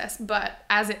process. But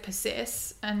as it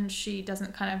persists and she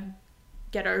doesn't kind of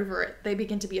get over it, they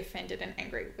begin to be offended and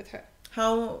angry with her.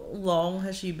 How long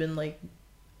has she been, like,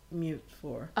 mute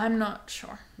for? I'm not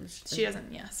sure. She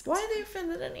doesn't, yes. Why are they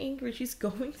offended and angry? She's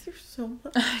going through so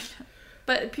much.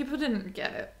 But people didn't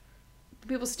get it.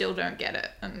 People still don't get it.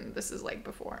 And this is like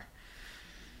before.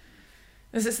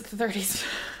 This is the 30s.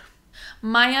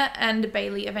 Maya and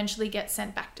Bailey eventually get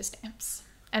sent back to Stamps.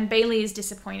 And Bailey is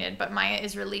disappointed, but Maya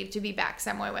is relieved to be back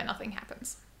somewhere where nothing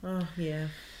happens. Oh, yeah.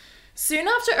 Soon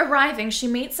after arriving, she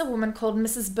meets a woman called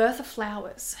Mrs. Bertha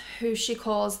Flowers, who she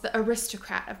calls the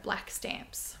aristocrat of black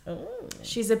stamps. Oh.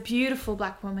 She's a beautiful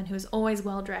black woman who is always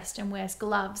well dressed and wears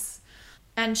gloves.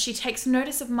 And she takes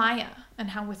notice of Maya and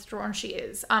how withdrawn she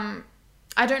is.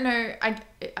 I don't know,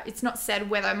 it's not said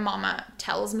whether Mama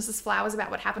tells Mrs. Flowers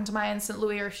about what happened to Maya in St.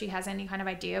 Louis or if she has any kind of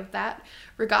idea of that.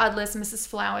 Regardless, Mrs.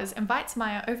 Flowers invites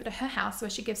Maya over to her house where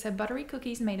she gives her buttery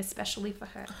cookies made especially for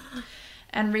her.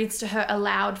 And reads to her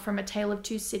aloud from A Tale of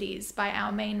Two Cities by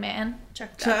our main man,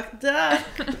 Chuck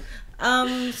Duck.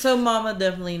 So Mama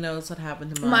definitely knows what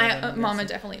happened to Maya. Mama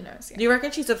definitely knows, yeah. Do you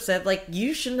reckon she's upset? Like,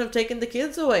 you shouldn't have taken the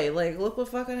kids away. Like, look what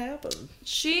fucking happened.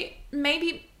 She,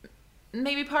 maybe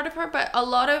part of her, but a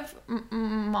lot of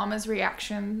Mama's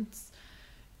reactions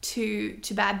to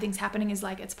bad things happening is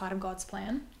like, it's part of God's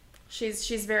plan.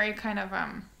 She's very kind of,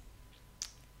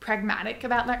 pragmatic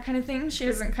about that kind of thing. She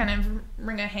doesn't kind of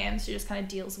wring her hands. She just kind of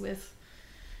deals with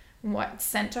what's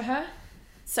sent to her.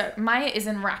 So Maya is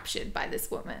enraptured by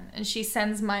this woman, and she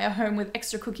sends Maya home with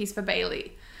extra cookies for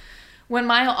Bailey. When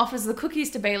Maya offers the cookies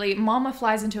to Bailey, Mama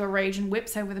flies into a rage and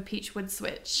whips her with a peachwood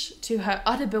switch, to her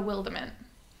utter bewilderment.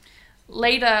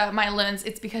 Later, Maya learns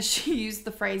it's because she used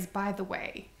the phrase, by the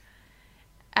way.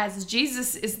 As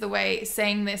Jesus is the way,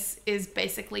 saying this is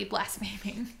basically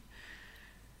blaspheming.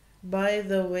 By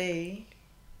the way.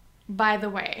 By the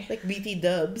way. Like BT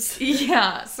dubs.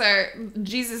 Yeah, so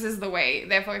Jesus is the way.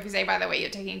 Therefore, if you say by the way,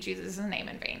 you're taking Jesus' name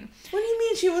in vain. What do you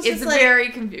mean? She was It's just like... very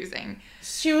confusing.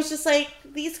 She was just like,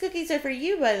 these cookies are for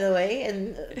you, by the way.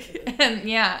 And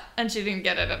and she didn't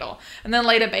get it at all. And then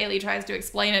later Bailey tries to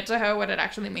explain it to her, what it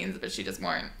actually means, but she just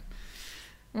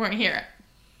won't hear it.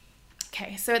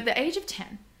 Okay, so at the age of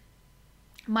 10,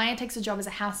 Maya takes a job as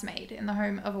a housemaid in the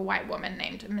home of a white woman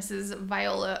named Mrs.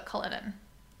 Viola Cullinan.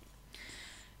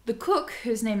 The cook,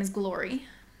 whose name is Glory,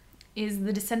 is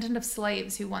the descendant of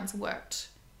slaves who once worked,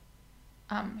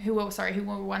 who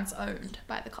were once owned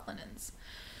by the Cullinans.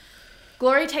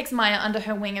 Glory takes Maya under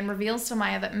her wing and reveals to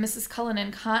Maya that Mrs.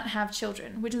 Cullinan can't have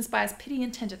children, which inspires pity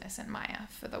and tenderness in Maya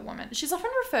for the woman. She's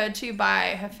often referred to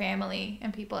by her family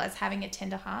and people as having a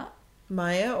tender heart.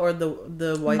 Maya or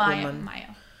the white woman?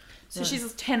 Maya. So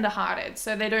she's tender-hearted,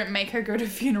 so they don't make her go to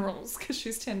funerals because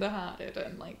she's tender-hearted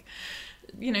and, like,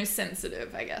 you know,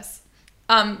 sensitive, I guess.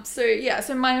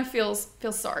 So Maya feels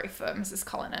sorry for Mrs.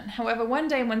 Cullinan. However, one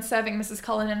day when serving Mrs.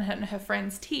 Cullinan and her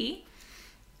friends tea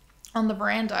on the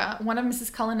veranda, one of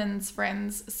Mrs. Cullinan's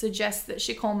friends suggests that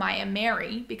she call Maya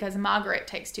Mary because Margaret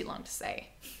takes too long to say.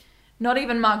 Not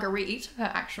even Marguerite, her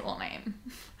actual name.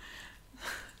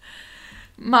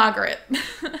 Margaret.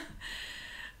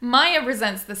 Maya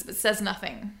resents this but says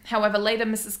nothing. However, later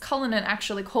Mrs. Cullinan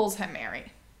actually calls her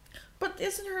Mary. But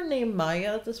isn't her name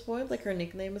Maya at this point? Like, her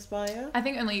nickname is Maya? I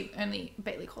think only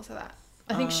Bailey calls her that.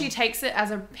 I think she takes it as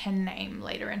a pen name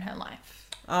later in her life.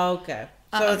 Oh, okay.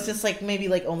 So it's just like maybe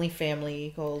like only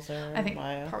family calls her I think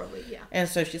Maya. probably, yeah. And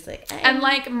so she's like, And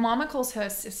like Mama calls her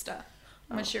sister.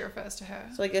 when she refers to her.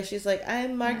 So I guess she's like,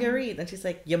 I'm Marguerite. And she's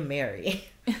like, you're Mary.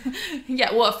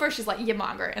 Yeah, well, at first she's like, you're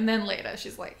Margaret. And then later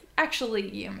she's like, actually,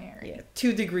 you're Mary. Yeah,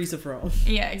 2 degrees of Rome.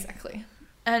 Yeah, exactly.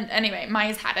 And anyway,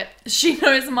 Maya's had it. She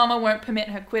knows Mama won't permit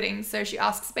her quitting, so she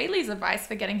asks Bailey's advice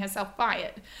for getting herself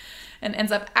fired. And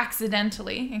ends up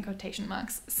accidentally, in quotation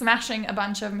marks, smashing a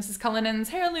bunch of Mrs.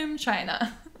 Cullinan's heirloom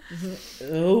china.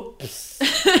 Oops.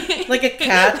 Like a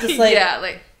cat, just like... Yeah,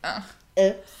 like...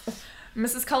 Oops.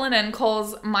 Mrs. Cullinan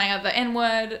calls Maya the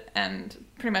N-word and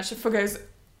pretty much forgoes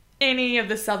any of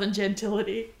the southern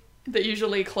gentility that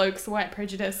usually cloaks white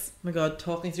prejudice. Oh my god,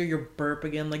 talking through your burp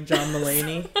again like John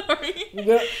Mulaney. Sorry.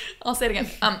 Yeah. I'll say it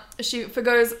again. She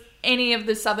forgoes any of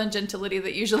the southern gentility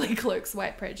that usually cloaks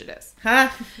white prejudice. Huh?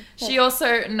 She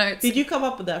also notes... Did you come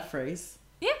up with that phrase?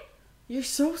 Yeah. You're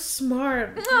so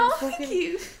smart. Oh, You're thank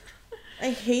you. I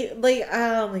hate, like,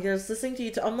 I was listening to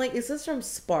you. I'm like, is this from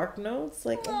Spark Notes?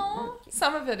 Like, Aw,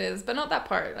 some of it is, but not that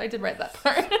part. I did write that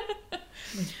part.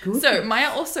 goofy. So,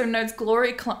 Maya also notes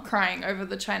Glory crying over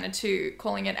the China too,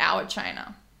 calling it our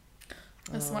China.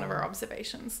 That's one of her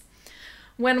observations.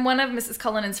 When one of Mrs.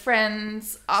 Cullinan's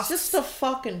friends It's asks just a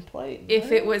fucking plate.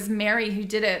 if it was Mary who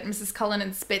did it, Mrs.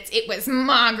 Cullinan spits, it was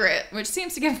Margaret, which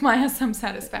seems to give Maya some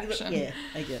satisfaction. Yeah,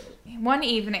 I get it. One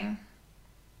evening,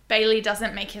 Bailey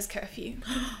doesn't make his curfew.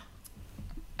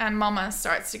 And Mama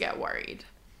starts to get worried.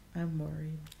 I'm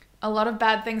worried. A lot of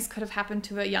bad things could have happened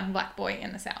to a young black boy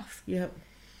in the South. Yep.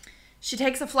 She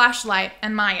takes a flashlight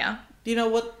and Maya. Do you know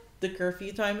what the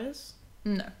curfew time is?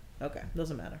 No. Okay,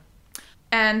 doesn't matter.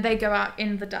 And they go out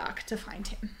in the dark to find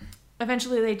him.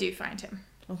 Eventually they do find him.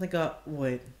 Oh my god,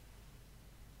 wait.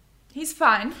 He's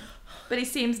fine, but he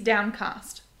seems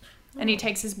downcast. And he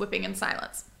takes his whipping in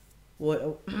silence. What?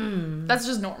 Oh, That's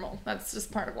just normal. That's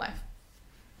just part of life.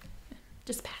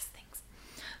 Just past things.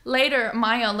 Later,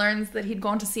 Maya learns that he'd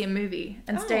gone to see a movie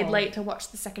and stayed Oh. late to watch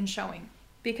the second showing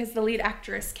because the lead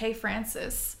actress, Kay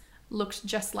Francis, looked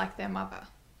just like their mother.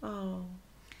 Oh.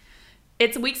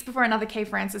 It's weeks before another Kay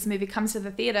Francis movie comes to the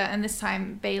theater, and this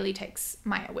time Bailey takes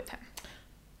Maya with him.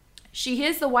 She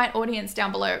hears the white audience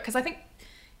down below because I think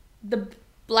the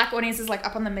black audience is like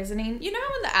up on the mezzanine. You know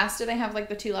how in the Astor they have like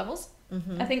the 2 levels?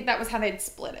 Mm-hmm. I think that was how they'd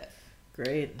split it.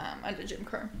 Great. Under Jim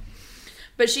Crow.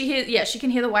 But she can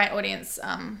hear the white audience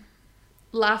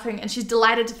laughing, and she's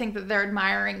delighted to think that they're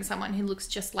admiring someone who looks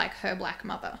just like her black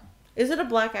mother. Is it a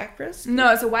black actress?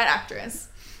 No, it's a white actress.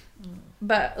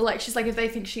 But, like, she's like, if they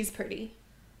think she's pretty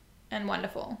and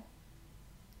wonderful,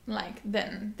 like,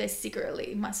 then they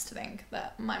secretly must think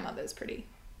that my mother's pretty.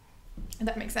 And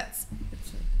that makes sense.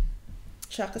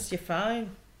 Chuck us, you're fine.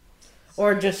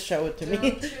 Or just show it to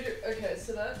me. Okay,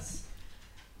 so that's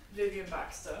Vivian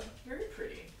Baxter. Very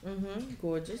pretty. Mm-hmm.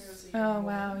 Gorgeous. Here's a young Oh, woman.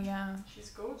 wow, yeah.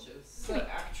 She's gorgeous. So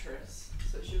actress.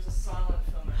 So she was a silent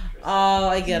film actress. Oh,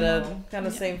 I get it. No. Kind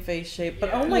of Yeah. same face shape. But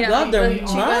Yeah. oh my Yeah, god, their but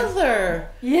she mother.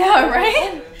 Yeah,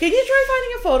 right? Can you try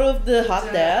finding a photo of the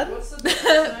hot dad? What's the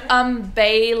dad's name?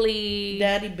 Bailey.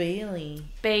 Daddy Bailey.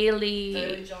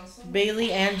 Bailey Johnson? Bailey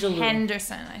Angelou.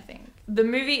 Henderson, I think. The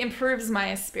movie improves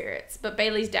Maya's spirits, but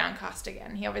Bailey's downcast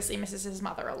again. He obviously misses his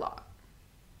mother a lot.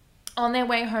 On their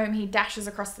way home, he dashes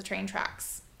across the train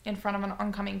tracks in front of an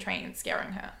oncoming train,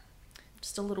 scaring her.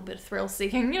 Just a little bit of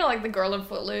thrill-seeking. You know, like the girl in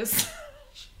Footloose.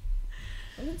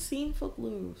 I haven't seen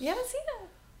Footloose. You haven't seen it?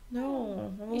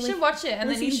 No. I've You only- should watch it, and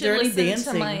only then you seen should Dirty listen to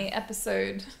Dancing. my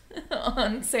episode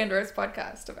on Sandra's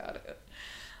podcast about it.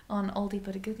 On Oldie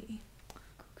But a Goodie.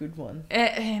 Good one.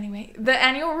 Anyway, the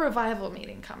annual revival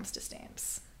meeting comes to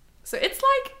Stamps. So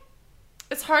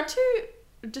it's hard to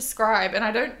describe, and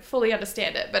I don't fully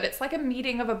understand it, but it's like a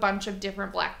meeting of a bunch of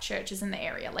different black churches in the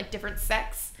area, like different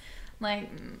sects. Like,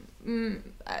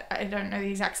 I don't know the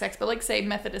exact sects, but like say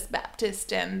Methodist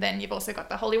Baptist, and then you've also got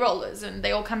the Holy Rollers, and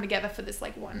they all come together for this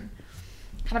like one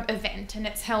kind of event, and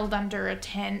it's held under a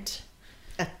tent.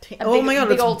 Oh my god,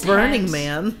 big old it's Burning tent.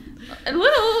 Man. A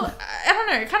little, I don't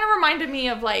know, it kind of reminded me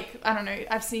of like, I don't know,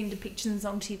 I've seen depictions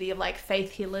on TV of like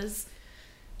faith healers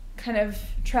kind of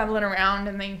traveling around,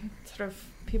 and they sort of,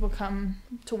 people come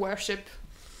to worship.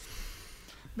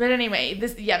 But anyway,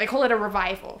 they call it a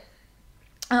revival.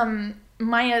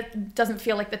 Maya doesn't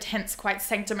feel like the tent's quite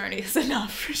sanctimonious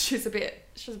enough. She's a bit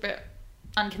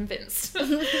unconvinced.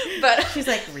 But She's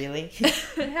like, really?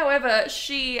 however,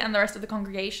 she and the rest of the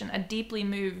congregation are deeply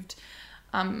moved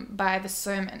by the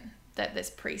sermon that this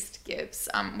priest gives,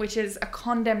 which is a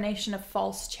condemnation of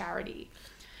false charity,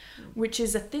 which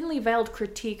is a thinly veiled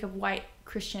critique of white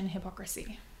Christian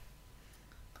hypocrisy.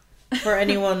 For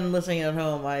anyone listening at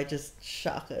home, I just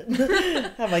shock it.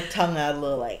 Have my tongue out a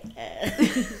little like,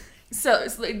 So,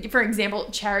 it's like, for example,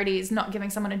 charity is not giving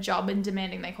someone a job and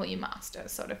demanding they call you master,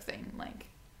 sort of thing. Like,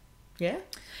 Yeah?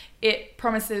 it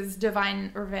promises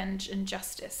divine revenge and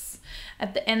justice.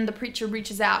 At the end, the preacher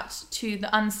reaches out to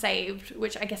the unsaved,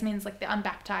 which I guess means like the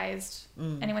unbaptized,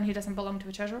 anyone who doesn't belong to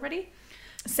a church already,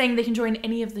 saying they can join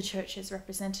any of the churches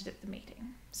represented at the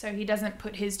meeting. So he doesn't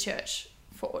put his church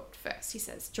forward first. He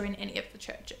says, join any of the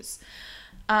churches,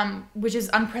 which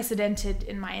is unprecedented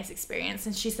in Maya's experience,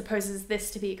 and she supposes this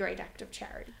to be a great act of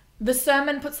charity. The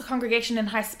sermon puts the congregation in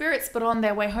high spirits, but on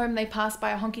their way home, they pass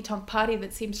by a honky-tonk party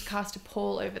that seems to cast a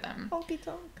pall over them.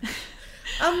 Honky-tonk.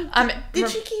 Did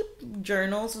she keep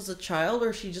journals as a child, or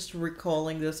is she just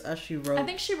recalling this as she wrote? I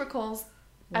think she recalls,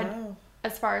 Wow.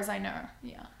 as far as I know,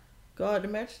 yeah. God,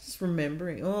 imagine just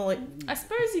remembering. Oh, like... I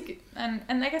suppose you could, and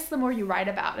I guess the more you write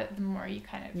about it, the more you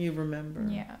kind of... You remember.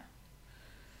 Yeah.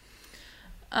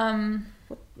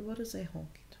 What is a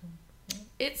honky-tonk?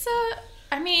 It's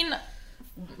I mean,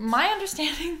 my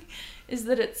understanding is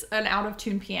that it's an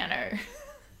out-of-tune piano.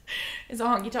 It's a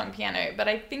honky-tonk piano, but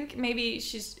I think maybe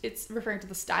it's referring to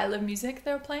the style of music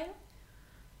they were playing.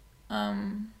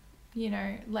 You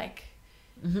know, like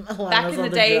back in the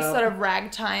day, sort of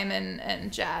ragtime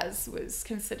and jazz was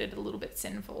considered a little bit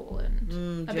sinful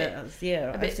and jazz.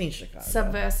 Yeah, I've seen Chicago.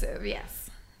 Subversive, yes.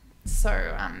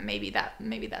 So maybe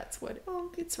that's what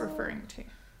it's referring to.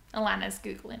 Alana's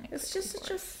Googling it. It's just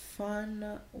such a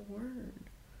fun word.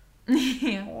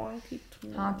 Yeah.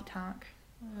 Honky-tonk. Honky-tonk.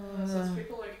 So it's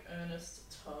people like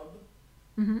Ernest Tubb.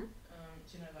 Mm-hmm. Do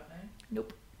you know that name?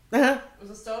 Nope. It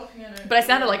was a style piano. But I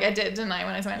sounded like I did, didn't I,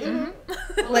 when I went,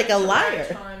 Well, like a liar.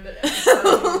 Time, but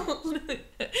emphasizing-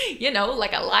 You know,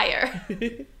 like a liar.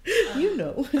 You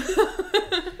know. It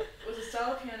was a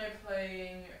style of piano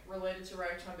playing related to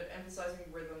ragtime, but emphasizing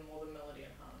rhythm more than melody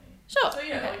and harmony. Sure. So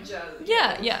yeah, Okay. like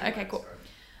jazz. Yeah, okay, cool.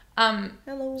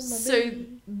 Hello, my So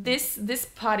baby. this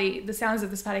party, the sounds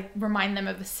of this party remind them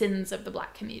of the sins of the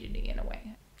black community in a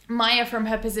way. Maya, from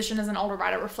her position as an older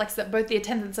writer, reflects that both the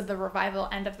attendants of the revival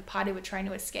and of the party were trying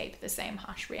to escape the same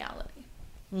harsh reality.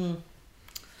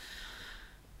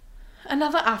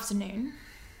 Another afternoon,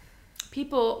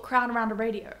 people crowd around a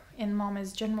radio in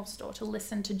Mama's general store to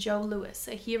listen to Joe Louis,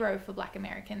 a hero for black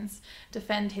Americans,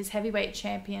 defend his heavyweight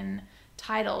champion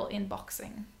title in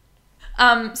boxing.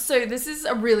 So this is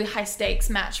a really high stakes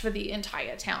match for the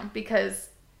entire town because,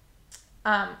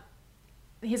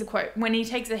 here's a quote, "When he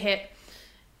takes a hit,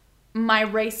 my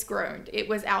race groaned. It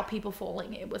was our people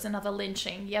falling. It was another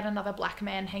lynching, yet another black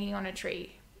man hanging on a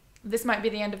tree. This might be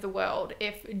the end of the world.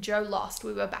 If Joe lost,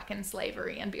 we were back in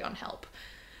slavery and beyond help."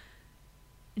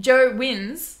 Joe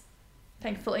wins,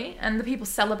 thankfully, and the people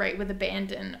celebrate with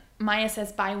abandon. Maya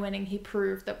says by winning, he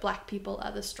proved that black people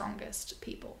are the strongest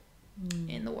people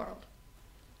in the world.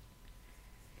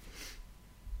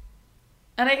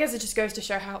 And I guess it just goes to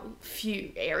show how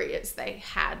few areas they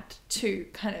had to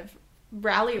kind of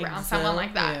rally around someone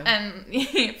like that and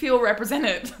feel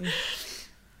represented.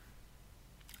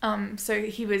 So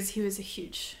he was a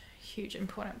huge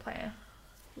important player.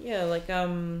 Yeah, like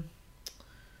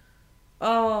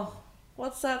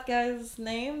what's that guy's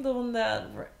name? The one that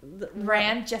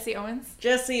Rand, Jesse Owens.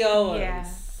 Jesse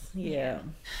Owens. Yeah.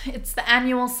 It's the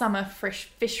annual summer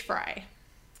fish fry.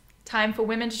 Time for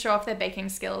women to show off their baking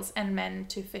skills and men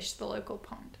to fish the local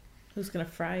pond. Who's gonna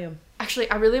fry him? Actually,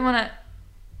 I really want to...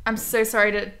 I'm so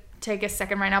sorry to take a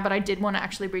second right now, but I did want to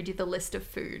actually read you the list of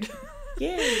food.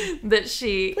 Yay. that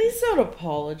she... Please don't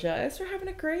apologize. We're having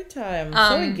a great time.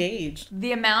 I'm so engaged.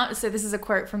 The amount... So this is a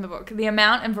quote from the book. "The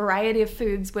amount and variety of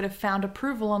foods would have found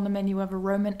approval on the menu of a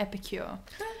Roman epicure.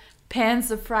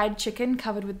 Pans of fried chicken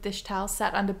covered with dish towels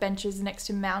sat under benches next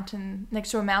to a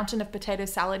mountain of potato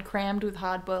salad crammed with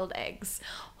hard-boiled eggs.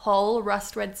 Whole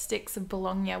rust-red sticks of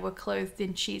bologna were clothed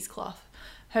in cheesecloth.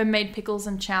 Homemade pickles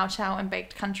and chow chow and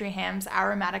baked country hams,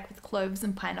 aromatic with cloves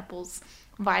and pineapples,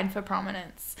 vied for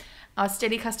prominence. Our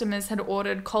steady customers had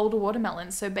ordered cold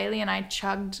watermelons, so Bailey and I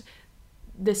chugged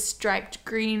this striped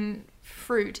green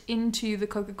fruit into the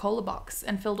Coca-Cola box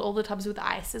and filled all the tubs with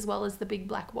ice, as well as the big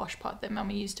black wash pot that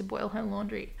Mummy used to boil her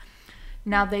laundry.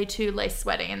 Now they too lay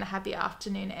sweating in the happy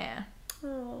afternoon air."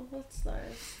 Oh, that's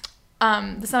nice.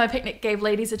 The summer picnic gave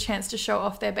ladies a chance to show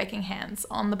off their baking hands.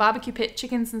 On the barbecue pit,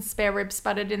 chickens and spare ribs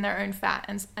sputtered in their own fat,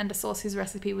 and a sauce whose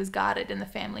recipe was guarded in the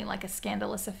family like a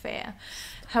scandalous affair.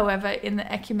 However, in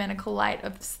the ecumenical light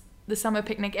of the summer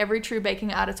picnic, every true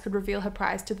baking artist could reveal her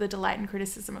prize to the delight and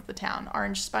criticism of the town.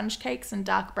 Orange sponge cakes and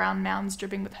dark brown mounds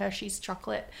dripping with Hershey's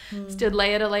chocolate stood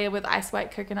layer to layer with ice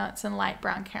white coconuts and light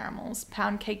brown caramels.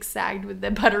 Pound cakes sagged with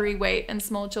their buttery weight, and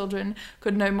small children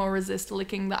could no more resist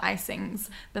licking the icings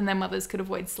than their mothers could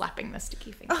avoid slapping the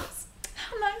sticky fingers.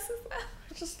 How nice is that?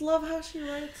 just love how she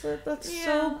writes it. That's Yeah.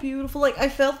 so beautiful. Like I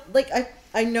felt like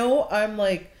I know I'm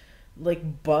like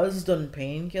buzzed on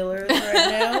painkillers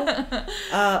right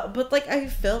now. But like I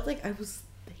felt like I was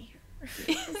there.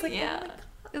 I was like, Yeah. oh my God,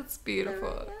 It's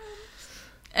beautiful.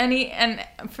 there I am.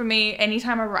 And for me,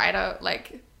 anytime a writer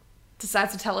like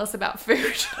decides to tell us about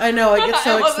food, I know, I get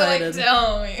so I wasn't excited. like,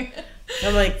 tell me.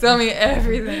 I'm like, Tell me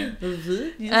everything.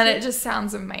 You And said- it just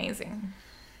sounds amazing.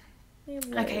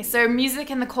 Like- Okay, so music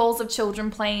and the calls of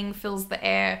children playing fills the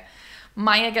air.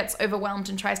 Maya gets overwhelmed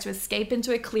and tries to escape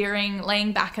into a clearing,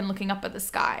 laying back and looking up at the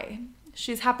sky.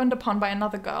 She's happened upon by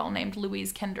another girl named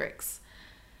Louise Kendricks.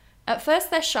 At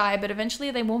first they're shy, but eventually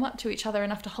they warm up to each other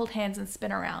enough to hold hands and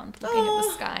spin around, looking at the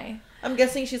Aw. sky. I'm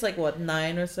guessing she's like what,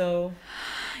 9 or so.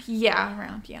 Yeah,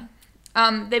 around, yeah.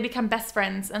 They become best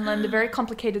friends and learn the very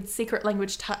complicated secret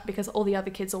language Tut because all the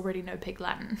other kids already know Pig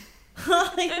Latin.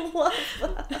 I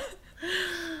love that.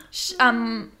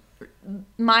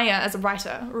 Maya, as a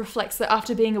writer, reflects that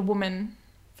after being a woman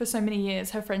for so many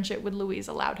years, her friendship with Louise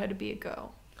allowed her to be a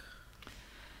girl.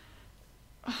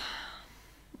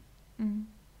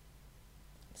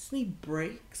 Disney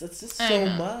breaks. It's just I so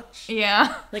know. much.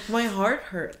 Yeah. Like my heart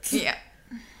hurts. Yeah.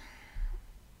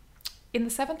 In the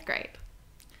 7th grade,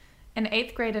 an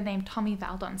 8th grader named Tommy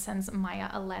Valdon sends Maya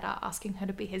a letter asking her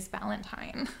to be his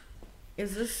Valentine.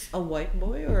 Is this a white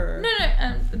boy or?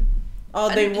 No.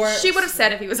 Oh, they weren't. She would have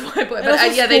said if he was a white boy, And but also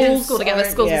yeah, they did schools school together.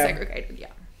 aren't- Schools yeah. are segregated, yeah.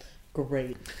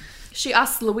 Great. She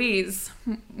asks Louise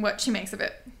what she makes of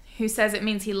it, who says it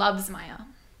means he loves Maya.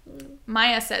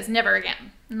 Maya says, never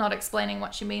again, not explaining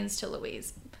what she means to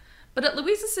Louise. But at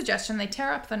Louise's suggestion, they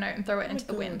tear up the note and throw it into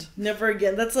the wind. Never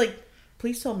again. That's like,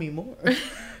 please tell me more. I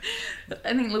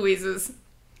think Louise is...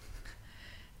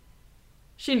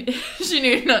 She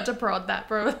knew not to prod that,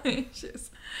 probably.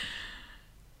 She's...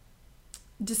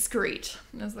 discreet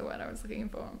is the word I was looking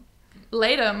for.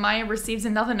 Later, Maya receives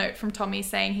another note from Tommy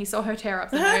saying he saw her tear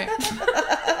up the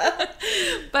note.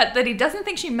 But that he doesn't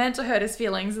think she meant to hurt his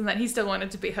feelings and that he still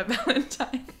wanted to be her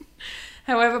Valentine.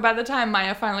 However, by the time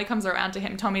Maya finally comes around to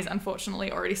him, Tommy's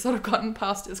unfortunately already sort of gotten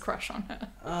past his crush on her.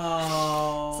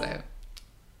 Oh. So,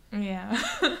 yeah.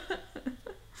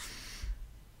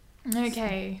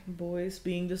 Okay. Boys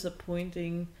being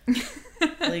disappointing.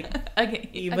 Like, Okay.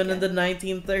 even in the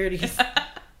 1930s.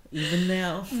 Even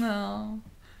now. No.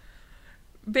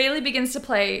 Bailey begins to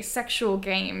play sexual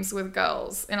games with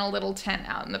girls in a little tent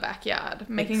out in the backyard,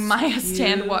 making Maya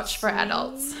stand watch for Excuse me?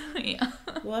 adults. Yeah.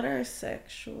 What are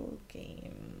sexual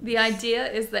games? The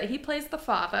idea is that he plays the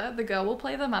father, the girl will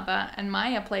play the mother, and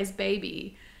Maya plays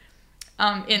baby.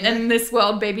 In this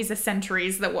world, babies are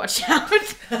sentries that watch out.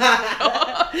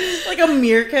 Like a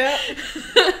meerkat?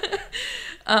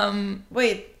 Um,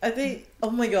 Wait, I think.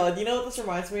 Oh my god, you know what this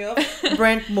reminds me of?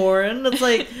 Brent Morin. It's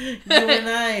like, you and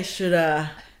I should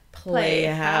play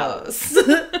a house.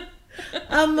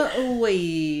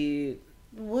 Wait.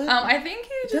 What? I think he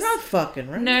They're just... not fucking,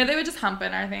 right? No, they were just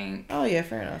humping, I think. Oh yeah,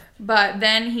 fair enough. But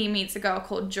then he meets a girl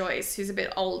called Joyce, who's a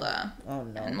bit older Oh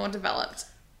and no. more developed,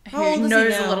 who How old is he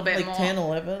knows now? a little bit like more. 10,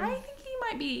 11? I think he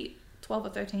might be 12 or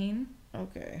 13.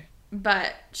 Okay.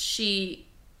 But he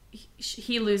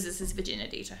loses his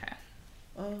virginity to her.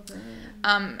 Okay.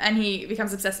 And he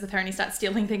becomes obsessed with her and he starts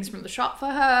stealing things from the shop for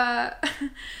her.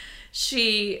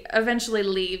 She eventually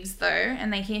leaves though,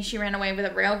 and they hear she ran away with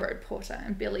a railroad porter,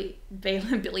 and Bailey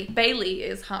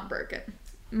is heartbroken.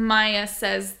 Maya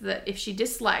says that if she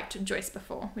disliked Joyce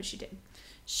before, which she did,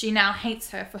 she now hates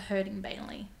her for hurting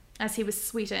Bailey, as he was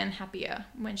sweeter and happier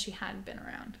when she had been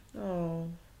around. Oh.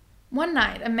 One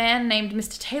night, a man named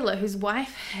Mr. Taylor, whose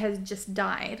wife has just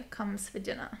died, comes for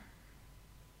dinner.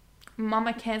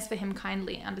 Mama cares for him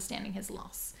kindly, understanding his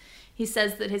loss. He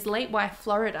says that his late wife,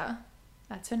 Florida,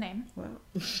 that's her name. Well,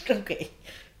 okay.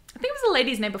 I think it was a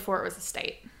lady's name before it was a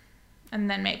state. And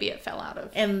then maybe it fell out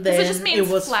of... And 'cause then just means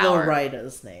it was flower.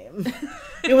 Florida's name.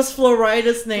 It was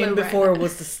Florida's name Florida. before it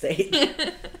was the state.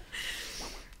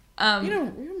 Um,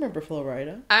 You remember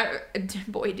Florida?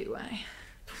 boy, do I.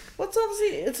 What's on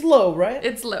the It's low, right?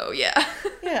 It's low, yeah.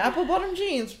 Yeah, apple bottom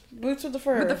jeans, boots with the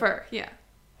fur. With the fur, yeah.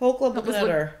 Whole club That looking was at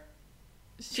what- her.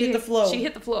 She hit the floor. She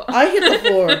hit the floor. I hit the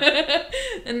floor.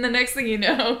 And the next thing you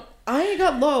know, I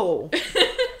got low.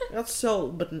 That's so,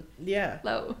 but yeah.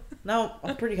 low. Now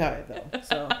I'm pretty high though,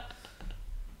 so.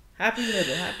 Happy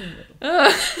middle.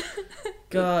 God,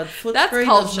 That's Footscray does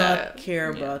culture. not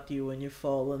care Yeah. about you when you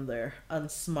fall in their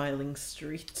unsmiling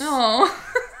streets. Oh,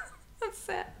 that's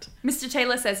sad. Mr.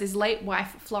 Taylor says his late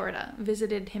wife, Florida,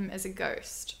 visited him as a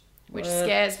ghost, which What?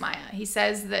 scares Maya. He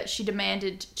says that she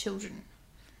demanded children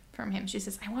from him. She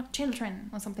says, I want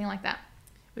children, or something like that,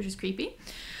 which is creepy.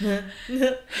 Yeah.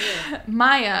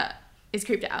 Maya is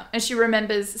creeped out. And she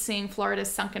remembers seeing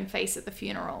Florida's sunken face at the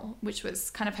funeral, which was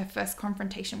kind of her first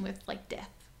confrontation with, like, death.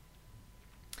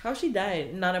 How she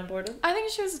died? Not important? I think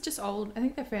she was just old. I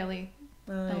think they're fairly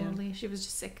elderly. Yeah. She was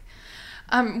just sick.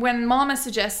 When Mama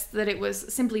suggests that it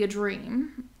was simply a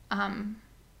dream,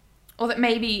 or that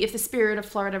maybe if the spirit of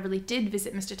Florida really did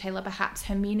visit Mr. Taylor, perhaps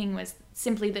her meaning was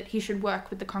simply that he should work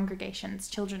with the congregation's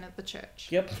children at the church.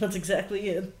 Yep, that's exactly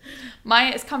it.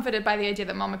 Maya is comforted by the idea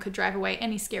that Mama could drive away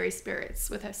any scary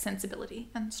spirits with her sensibility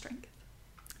and strength.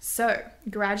 So,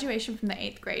 graduation from the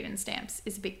 8th grade in Stamps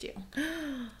is a big deal.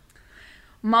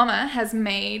 Mama has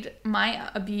made Maya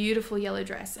a beautiful yellow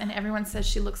dress, and everyone says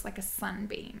she looks like a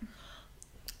sunbeam.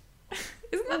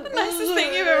 Isn't that the nicest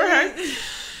thing you've ever heard?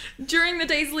 During the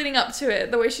days leading up to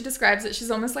it, the way she describes it, she's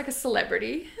almost like a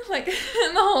celebrity. Like,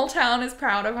 and the whole town is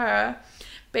proud of her.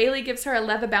 Bailey gives her a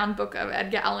leather-bound book of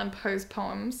Edgar Allan Poe's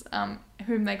poems,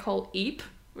 whom they call Eep,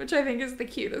 which I think is the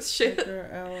cutest shit. Edgar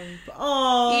Allan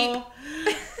Poe.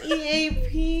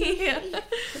 EAP. Yeah.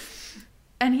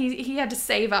 And he had to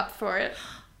save up for it.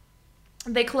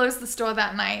 They closed the store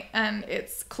that night, and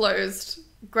it's closed.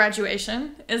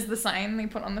 Graduation is the sign they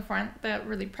put on the front. They're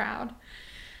really proud.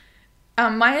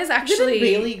 Maya's actually...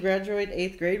 Didn't Bailey graduate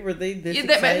 8th grade? Were they this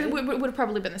excited? It would have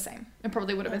probably been the same. It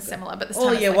probably would have been similar, but this time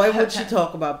Oh, it's yeah, like why her would she turn.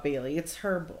 talk about Bailey? It's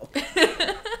her book.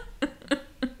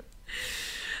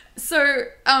 So,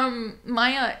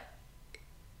 Maya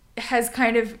has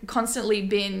kind of constantly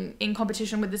been in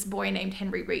competition with this boy named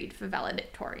Henry Reed for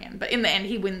valedictorian, but in the end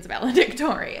he wins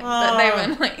valedictorian. But they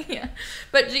were like, yeah.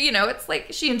 But, you know, it's like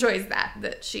she enjoys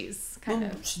that she's kind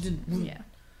of... She did. Yeah.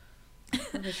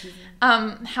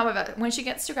 However, when she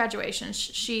gets to graduation,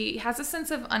 she has a sense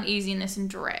of uneasiness and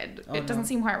dread. It doesn't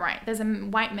seem quite right. There's a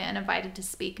white man invited to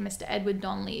speak, Mr. Edward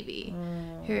Donlevy,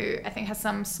 who I think has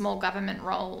some small government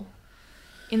role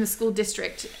in the school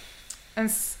district.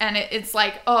 And it's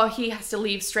like, oh, he has to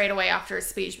leave straight away after his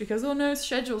speech because, oh no,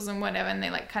 schedules and whatever. And they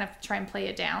like kind of try and play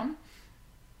it down.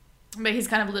 But he's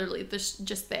kind of literally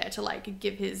just there to like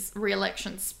give his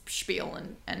re-election spiel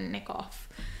and nick off.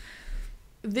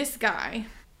 This guy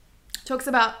talks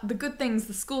about the good things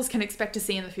the schools can expect to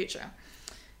see in the future.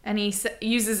 And he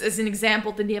uses as an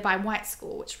example the nearby white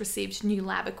school, which received new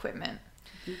lab equipment.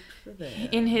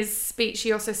 In his speech,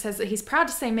 he also says that he's proud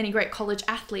to say many great college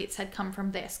athletes had come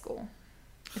from their school.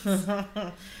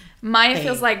 Maya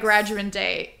feels like graduation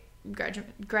day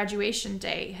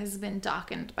has been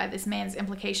darkened by this man's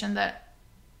implication that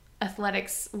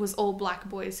athletics was all black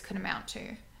boys could amount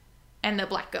to. And the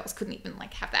black girls couldn't even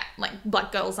like have that. Like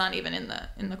black girls aren't even in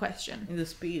the question. In the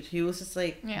speech, he was just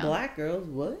like, Yeah. Black girls,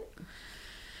 what?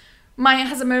 Maya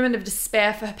has a moment of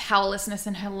despair for her powerlessness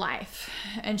in her life,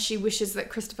 and she wishes that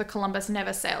Christopher Columbus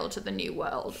never sailed to the New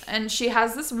World. And she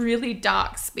has this really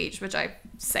dark speech, which I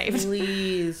saved.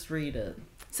 Please read it.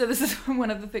 So this is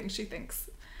one of the things she thinks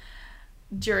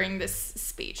during this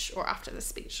speech or after the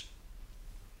speech.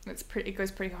 It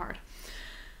goes pretty hard.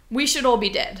 We should all be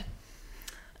dead.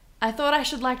 I thought I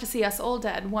should like to see us all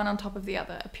dead, one on top of the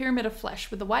other, a pyramid of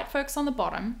flesh with the white folks on the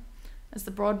bottom as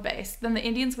the broad base, then the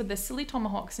Indians with their silly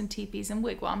tomahawks and teepees and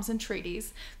wigwams and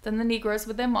treaties, then the Negroes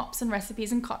with their mops and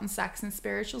recipes and cotton sacks and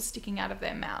spirituals sticking out of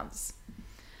their mouths.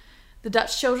 The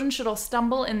Dutch children should all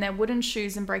stumble in their wooden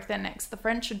shoes and break their necks. The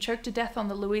French should choke to death on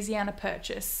the Louisiana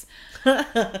Purchase,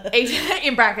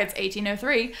 in brackets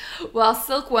 1803, while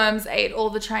silkworms ate all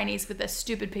the Chinese with their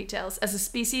stupid pigtails. As a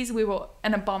species, we were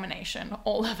an abomination,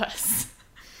 all of us.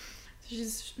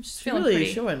 She's feeling really,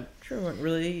 pretty... She went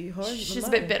really hard. She's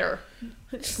a bit bitter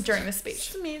during the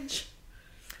speech. Smidge.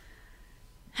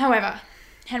 However,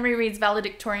 Henry Reed's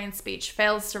valedictorian speech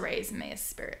fails to raise Maya's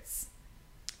spirits.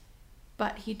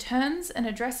 But he turns and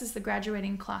addresses the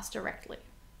graduating class directly,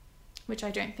 which I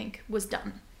don't think was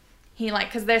done. He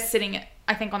because they're sitting,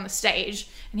 I think, on the stage,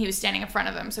 and he was standing in front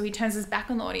of them. So he turns his back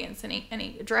on the audience and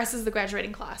he addresses the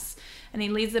graduating class, and he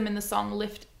leads them in the song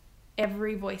 "Lift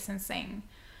Every Voice and Sing,"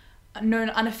 known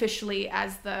unofficially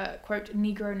as the quote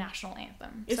Negro national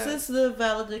anthem. Is this the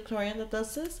valedictorian that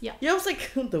does this? Yeah. Yeah, I was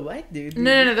like, the white dude.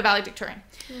 No, the valedictorian.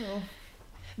 Oh.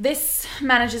 This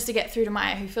manages to get through to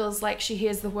Maya, who feels like she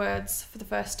hears the words for the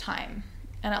first time.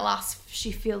 And at last,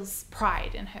 she feels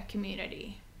pride in her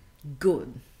community.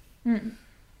 Good. And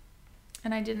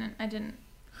I didn't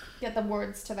get the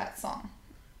words to that song.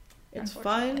 It's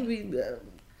fine. We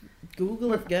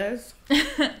Google it, guys.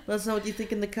 Let us know what you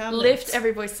think in the comments. Lift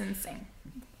Every Voice and Sing.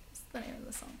 That's the name of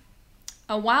the song.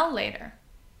 A while later,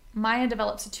 Maya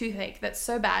develops a toothache that's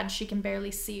so bad she can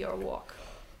barely see or walk.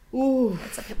 Ooh.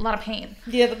 It's a lot of pain.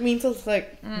 Yeah, that means it's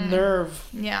like nerve.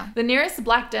 Yeah. The nearest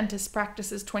black dentist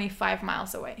practices 25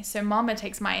 miles away, so Mama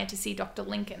takes Maya to see Dr.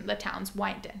 Lincoln, the town's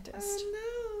white dentist.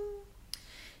 Oh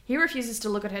He refuses to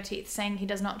look at her teeth, saying he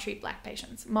does not treat black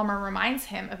patients. Mama reminds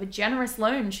him of a generous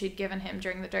loan she'd given him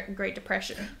during the Great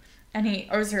Depression, and he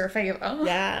owes her a favor. no.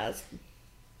 Yes.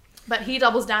 But he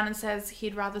doubles down and says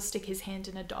he'd rather stick his hand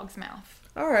in a dog's mouth.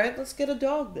 Alright, let's get a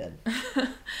dog then.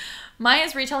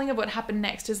 Maya's retelling of what happened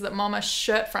next is that Mama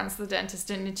shirt fronts the dentist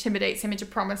and intimidates him into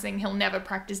promising he'll never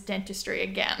practice dentistry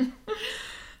again.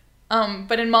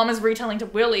 But in Mama's retelling to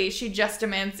Willie, she just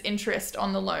demands interest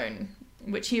on the loan,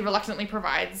 which he reluctantly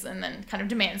provides and then kind of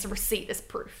demands a receipt as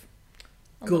proof.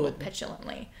 A little Good.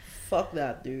 petulantly. Fuck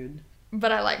that, dude.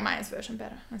 But I like Maya's version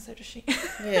better, and so does she.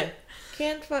 Yeah.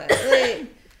 Can't find... Like,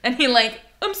 And he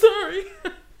I'm sorry.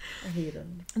 I hate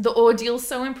him. The ordeal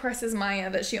so impresses Maya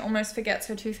that she almost forgets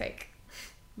her toothache.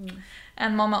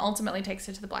 And Mama ultimately takes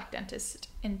her to the black dentist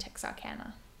in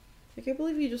Texarkana. I can't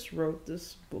believe you just wrote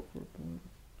this book report.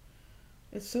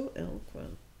 It's so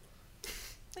eloquent.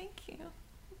 Thank you.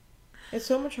 It's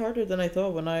so much harder than I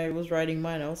thought when I was writing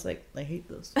mine. I was like, I hate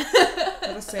this.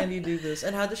 How does Sandy do this?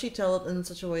 And how does she tell it in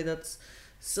such a way that's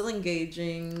still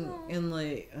engaging and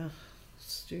like,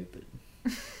 stupid?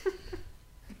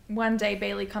 One day,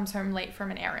 Bailey comes home late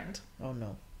from an errand, Oh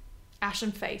no.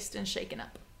 ashen-faced and shaken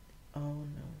up. Oh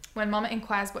no. When Mama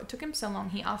inquires what took him so long,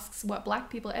 he asks what black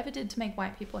people ever did to make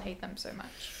white people hate them so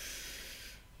much.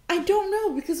 I don't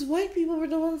know, because white people were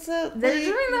the ones that They're like,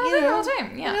 doing that you know, all the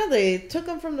time, yeah. You know, they took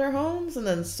them from their homes and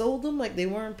then sold them like they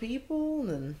weren't people,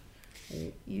 and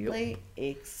then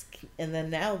and then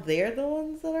now they're the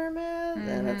ones that are mad,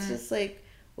 and it's just like,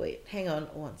 wait, hang on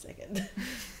 1 second.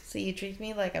 So you treat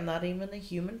me like I'm not even a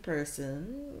human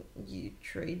person. You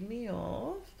trade me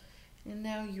off, and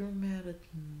now you're mad at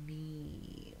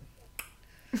me.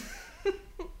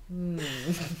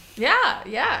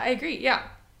 Yeah, I agree, yeah.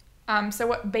 So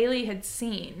what Bailey had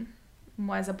seen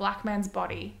was a black man's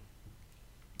body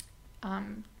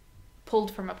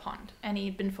pulled from a pond, and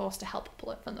he'd been forced to help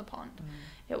pull it from the pond.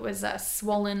 It was a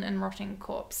swollen and rotting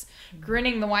corpse.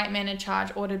 Grinning, the white man in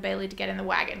charge ordered Bailey to get in the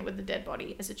wagon with the dead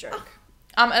body as a joke.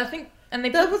 I think, and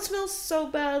That would smell so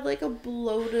bad, like a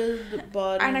bloated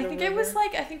body. and I in the think it was river.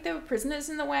 like, I think there were prisoners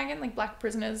in the wagon, like black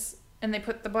prisoners, and they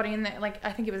put the body in there, like,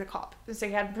 I think he was a cop. So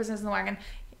he had prisoners in the wagon,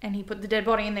 and he put the dead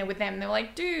body in there with them. They were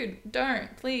like, dude,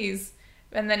 don't, please.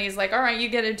 And then he's like, all right, you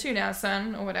get it too now,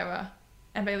 son, or whatever.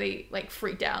 And Bailey, like,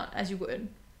 freaked out, as you would.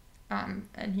 And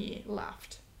he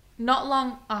laughed. Not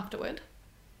long afterward,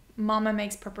 Mama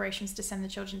makes preparations to send the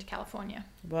children to California.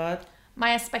 What?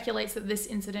 Maya speculates that this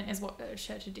incident is what urged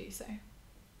her to do so.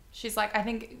 She's like, I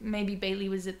think maybe Bailey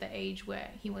was at the age where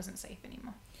he wasn't safe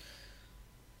anymore.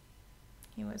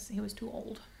 He was too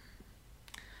old.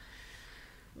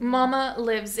 Mama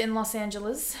lives in Los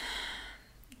Angeles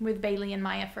with Bailey and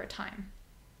Maya for a time,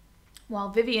 while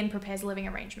Vivian prepares living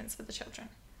arrangements for the children.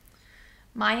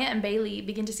 Maya and Bailey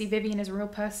begin to see Vivian as a real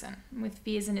person, with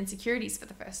fears and insecurities for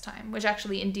the first time, which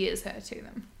actually endears her to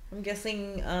them. I'm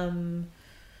guessing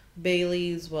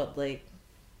Bailey's what, like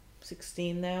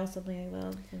 16 now, something like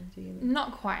that. 17.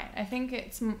 Not quite. I think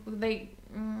it's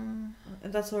And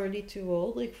that's already too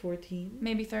old, like 14.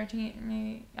 maybe 13.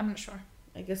 Maybe I'm not sure.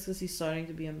 I guess because he's starting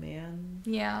to be a man,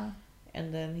 Yeah.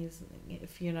 and then he's,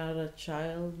 if you're not a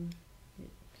child.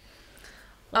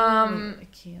 Um, I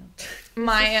can't.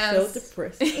 Maya's So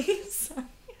depressing. Sorry.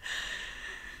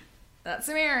 That's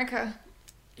America.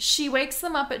 She wakes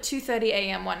them up at 2:30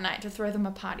 a.m. one night to throw them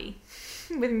a party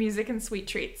with music and sweet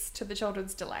treats to the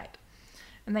children's delight.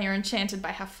 And they are enchanted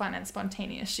by how fun and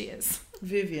spontaneous she is.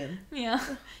 Vivian. Yeah.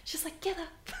 She's like, get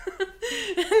up.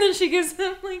 And then she gives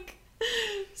them like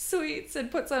sweets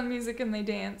and puts on music and they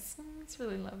dance. It's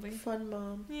really lovely. Fun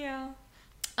mom. Yeah.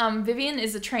 Vivian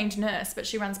is a trained nurse, but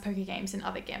she runs poker games and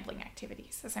other gambling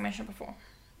activities, as I mentioned before.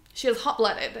 She is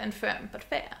hot-blooded and firm, but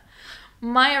fair.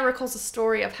 Maya recalls a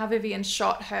story of how Vivian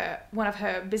shot one of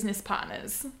her business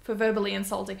partners for verbally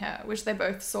insulting her, which they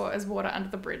both saw as water under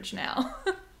the bridge now.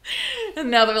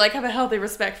 And now they're like, have a healthy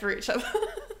respect for each other.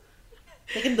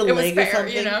 Like in the It was leg or fair,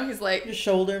 something. you know? He's like, Your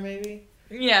shoulder, maybe.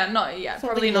 probably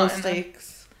Something not low in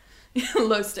stakes.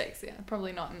 low stakes, yeah.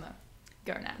 Probably not in the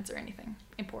gonads or anything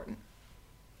important.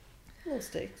 Low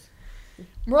stakes.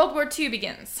 World War II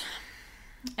begins,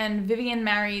 and Vivian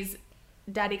marries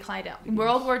Daddy Clydell.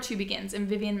 World War II begins, and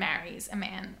Vivian marries a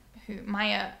man who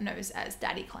Maya knows as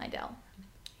Daddy Clydell.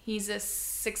 He's a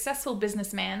successful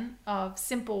businessman of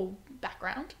simple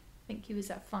background. I think he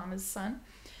was a farmer's son.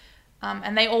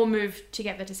 And they all moved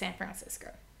together to San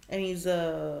Francisco. And he's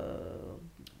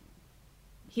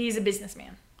He's a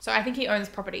businessman. So I think he owns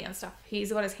property and stuff.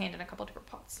 He's got his hand in a couple of different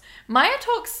pots. Maya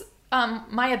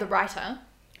the writer,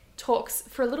 talks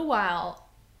for a little while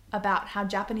about how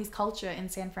Japanese culture in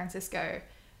San Francisco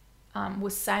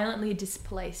was silently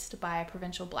displaced by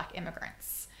provincial black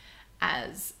immigrants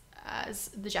as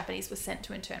the Japanese were sent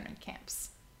to internment camps.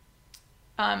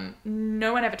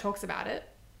 No one ever talks about it,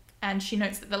 and she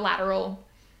notes that the lateral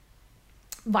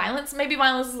violence, maybe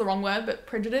violence is the wrong word, but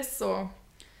prejudice, or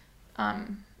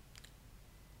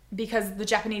because the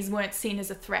Japanese weren't seen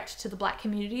as a threat to the black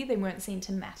community, they weren't seen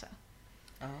to matter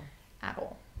at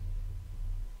all.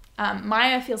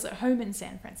 Maya feels at home in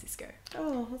San Francisco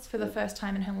for the first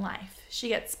time in her life. She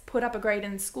gets put up a grade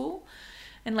in school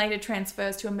and later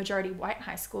transfers to a majority white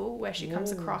high school where she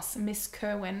comes across Miss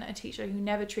Kerwin, a teacher who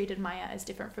never treated Maya as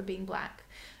different for being black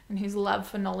and whose love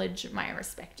for knowledge Maya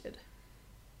respected.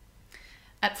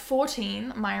 At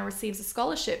 14, Maya receives a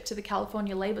scholarship to the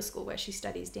California Labor School where she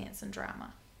studies dance and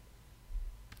drama.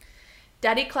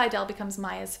 Daddy Clydell becomes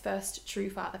Maya's first true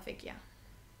father figure.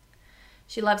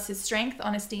 She loves his strength,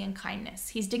 honesty, and kindness.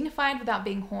 He's dignified without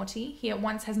being haughty. He at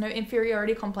once has no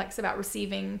inferiority complex about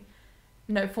receiving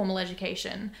no formal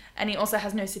education, and he also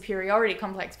has no superiority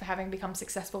complex for having become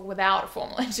successful without a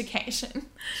formal education.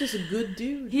 Just a good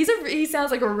dude. He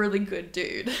sounds like a really good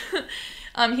dude.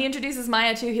 He introduces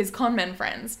Maya to his conmen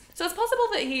friends. So it's possible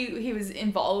that he was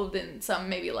involved in some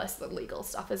maybe less than legal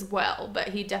stuff as well, but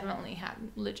he definitely had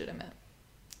legitimate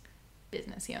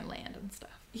business. He owned land and stuff.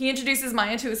 He introduces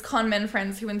Maya to his conmen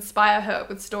friends who inspire her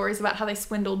with stories about how they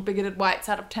swindled bigoted whites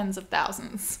out of tens of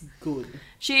thousands. Good.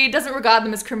 She doesn't regard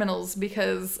them as criminals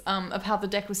because of how the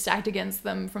deck was stacked against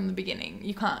them from the beginning.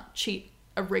 You can't cheat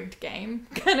a rigged game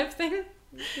kind of thing.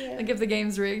 Yeah. Like if the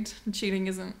game's rigged, cheating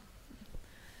isn't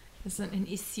an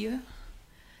issue.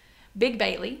 Big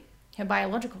Bailey, her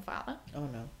biological father,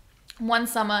 one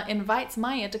summer invites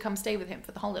Maya to come stay with him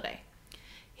for the holiday.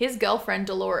 His girlfriend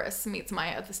Dolores meets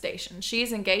Maya at the station.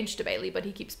 She's engaged to Bailey, but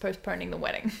he keeps postponing the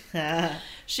wedding.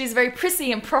 She's very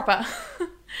prissy and proper.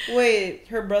 Wait,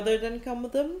 her brother didn't come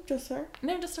with them? Just her?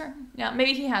 No, just her. Yeah,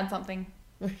 maybe he had something.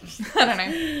 I don't know.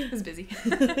 He was busy.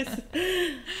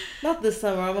 Not this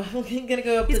summer. I'm gonna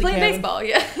go up He's to the playing cabin. baseball,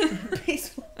 yeah.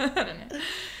 Baseball. I don't know.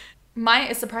 Maya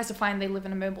is surprised to find they live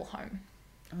in a mobile home,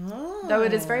 Oh. though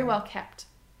it is very well kept.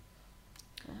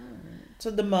 So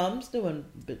the mom's doing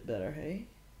a bit better, hey?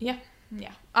 Yeah.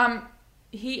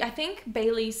 I think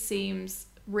Bailey seems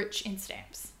rich in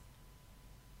stamps.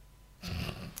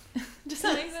 Does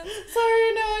that make sense?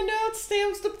 Sorry, no, I know it's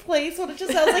stamps the place, but it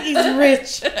just sounds like he's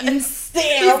rich in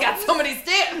stamps. He's got so many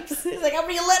stamps. He's like, how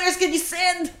many letters can you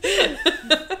send?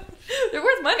 They're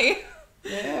worth money.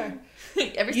 They are.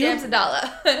 Every stamp's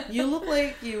 $1. You look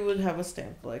like you would have a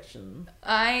stamp collection.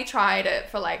 I tried it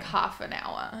for like half an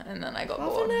hour and then I got Half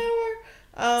bored. an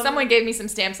hour? Someone gave me some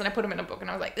stamps and I put them in a book and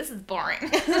I was like, this is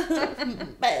boring.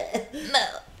 No.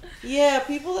 Yeah,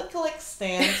 people that collect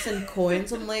stamps and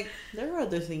coins, I'm like, there are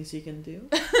other things you can do.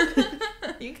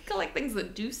 You can collect things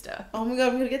that do stuff. Oh my god,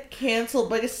 I'm gonna get cancelled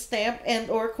by the stamp and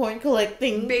or coin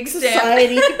collecting Big stamp.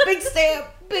 society. Big stamp,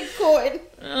 big coin.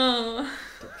 Oh.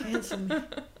 Cancel me.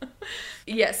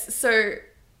 Yes, so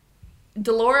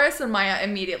Dolores and Maya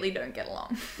immediately don't get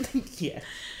along. Yeah.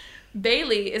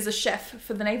 Bailey is a chef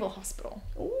for the Naval Hospital.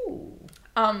 Ooh.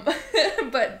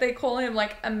 But they call him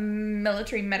like a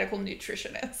military medical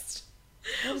nutritionist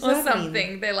What does or that something.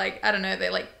 mean? They like, I don't know, they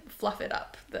like fluff it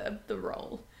up, the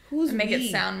role. Who's and make we?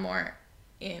 it sound more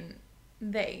in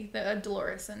the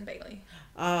Dolores and Bailey.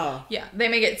 Ah. Yeah, they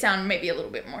make it sound maybe a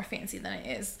little bit more fancy than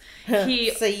it is.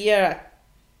 He So you're a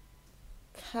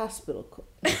hospital cook.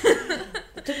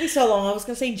 It took me so long, I was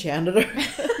gonna say janitor.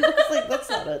 I was like, that's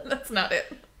not it. That's not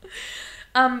it.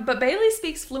 But Bailey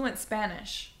speaks fluent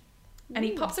Spanish. And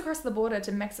he pops across the border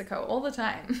to Mexico all the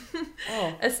time.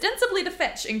 Oh. Ostensibly to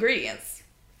fetch ingredients.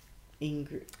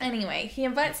 Ingrid. Anyway, he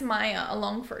invites Maya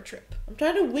along for a trip. I'm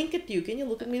trying to wink at you. Can you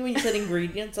look at me when you said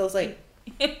ingredients? I was like,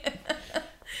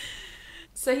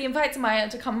 So he invites Maya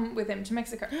to come with him to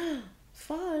Mexico.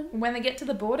 fun. When they get to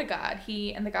the border guard,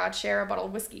 he and the guard share a bottle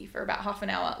of whiskey for about half an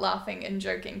hour, laughing and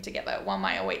joking together while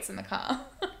Maya waits in the car.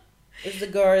 Is the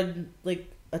guard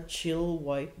like a chill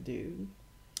white dude?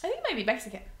 I think he might be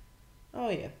Mexican. Oh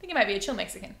yeah. I think he might be a chill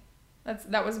Mexican.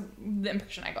 That was the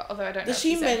impression I got, although I don't know. Does if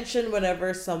she said- mention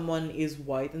whenever someone is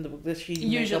white in the book? Does she make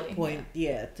Usually, a point?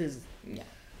 Yeah. Yeah.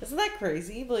 Isn't that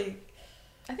crazy? Like.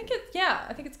 I think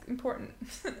it's important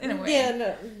in a way. Yeah.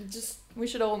 No. Just. We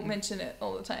should all mention it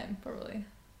all the time, probably.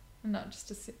 Not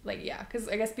just like, yeah, because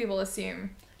I guess people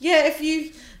assume. Yeah,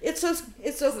 it's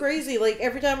so crazy. Like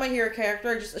every time I hear a character,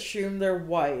 I just assume they're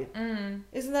white.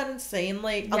 Isn't that insane?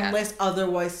 Like unless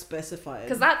otherwise specified.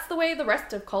 Because that's the way the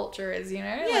rest of culture is, you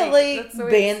know. Yeah, like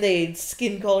Band-Aids,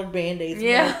 skin-colored Band-Aids.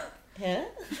 Yeah. Like,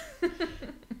 huh?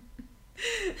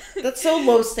 That's so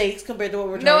low stakes compared to what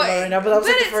we're talking about right now. But that was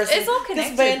like the first. It's all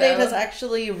connected. Because Band-Aid has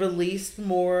actually released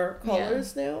more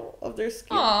colors now of their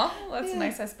skin. Aw, that's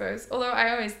nice, I suppose. Although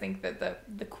I always think that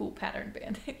the cool pattern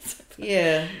Band-Aids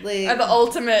are the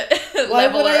ultimate why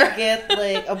leveler. would I get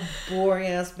like a boring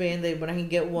ass Band-Aid when I can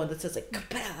get one that says like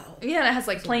kapow? Yeah, and it has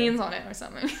like planes on it or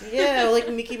something. Yeah, like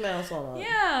Mickey Mouse on it.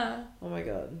 Yeah. Oh my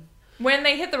god. When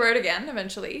they hit the road again,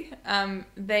 eventually,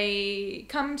 they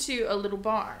come to a little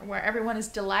bar where everyone is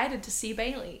delighted to see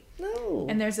Bailey. No.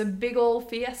 And there's a big old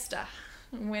fiesta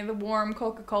with a warm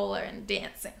Coca-Cola and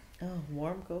dancing. Oh,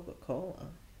 warm Coca-Cola.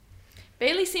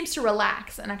 Bailey seems to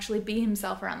relax and actually be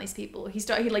himself around these people. He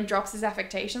like drops his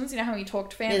affectations. You know how he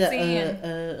talked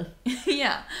fancy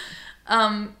yeah.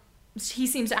 He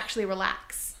seems to actually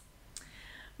relax.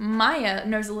 Maya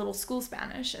knows a little school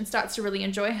Spanish and starts to really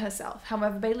enjoy herself.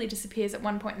 However, Bailey disappears at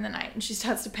one point in the night and she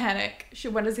starts to panic. She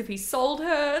wonders if he sold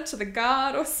her to the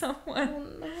guard or someone. Oh,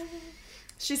 no.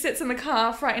 She sits in the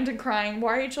car, frightened and crying,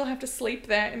 worried she'll have to sleep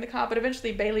there in the car, but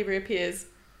eventually Bailey reappears,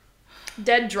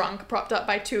 dead drunk, propped up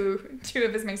by two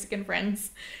of his Mexican friends,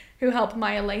 who help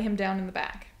Maya lay him down in the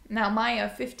back. Now Maya,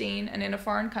 15 and in a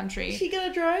foreign country, is she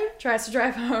gonna drive? Tries to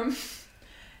drive home,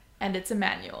 and it's a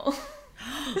manual.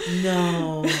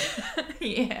 No.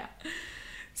 Yeah.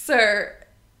 So,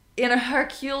 in a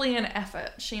Herculean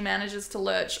effort, she manages to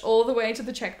lurch all the way to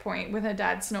the checkpoint with her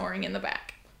dad snoring in the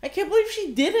back. I can't believe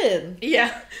she didn't.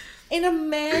 Yeah. In a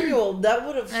manual, that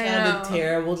would have sounded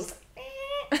terrible. Just oh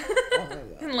my god.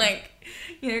 And like,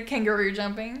 you know, kangaroo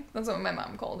jumping. That's what my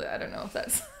mom called it. I don't know if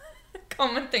that's a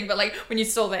common thing, but like when you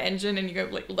stall the engine and you go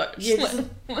like lurch. Yeah,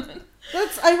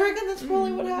 I reckon that's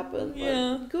probably what happened.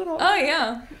 Yeah. Good on Oh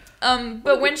yeah.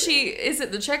 But when she is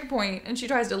at the checkpoint and she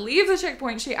tries to leave the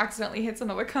checkpoint, she accidentally hits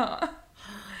another car.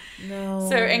 No.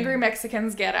 So angry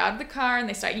Mexicans get out of the car and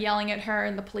they start yelling at her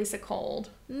and the police are called.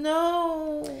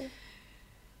 No.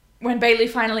 When Bailey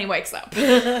finally wakes up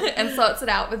and sorts it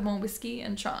out with more whiskey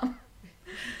and charm.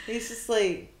 He's just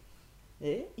like,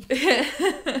 eh?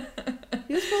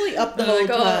 He was probably up the whole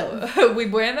time. Muy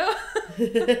bueno.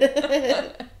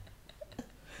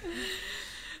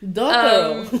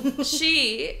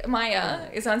 Maya,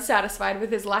 is unsatisfied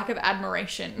with his lack of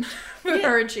admiration for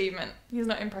her achievement. He's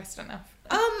not impressed enough.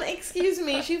 Excuse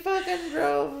me, she fucking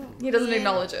drove. He doesn't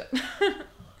acknowledge it.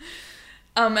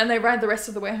 And they ride the rest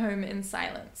of the way home in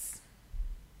silence.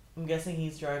 I'm guessing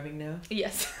he's driving now.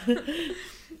 Yes.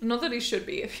 Not that he should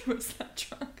be if he was that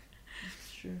drunk.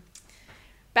 That's true.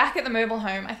 Back at the mobile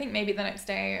home, I think maybe the next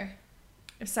day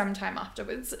or sometime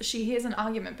afterwards, she hears an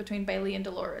argument between Bailey and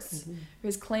Dolores, who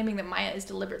is claiming that Maya is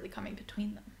deliberately coming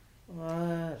between them.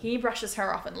 What? He brushes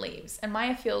her off and leaves, and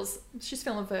Maya she's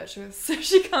feeling virtuous, so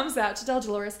she comes out to tell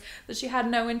Dolores that she had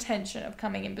no intention of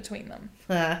coming in between them.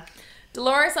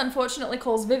 Dolores unfortunately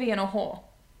calls Vivian a whore.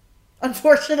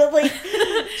 Unfortunately.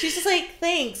 She's just like,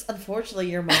 thanks. Unfortunately,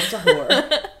 your mom's a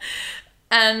whore.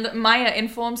 And Maya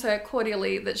informs her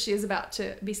cordially that she is about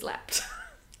to be slapped.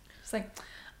 She's like,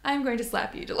 I'm going to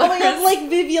slap you, Dolores. Oh my god, like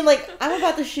Vivian, like, I'm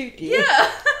about to shoot you.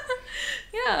 Yeah.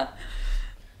 Yeah.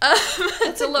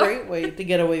 That's a great way to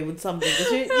get away with something.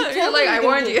 You're like, I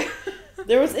warned you.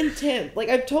 There was intent. Like,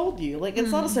 I told you. Like,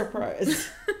 it's not a surprise.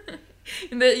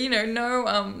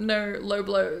 No low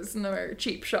blows, no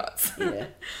cheap shots. Yeah.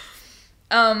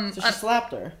 So she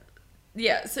slapped her.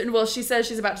 Yeah, she says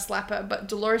she's about to slap her, but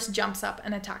Dolores jumps up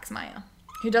and attacks Maya,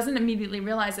 who doesn't immediately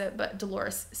realize it, but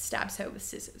Dolores stabs her with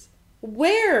scissors.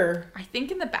 Where? I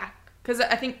think in the back, because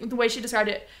I think the way she described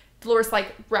it, Dolores,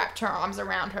 like, wrapped her arms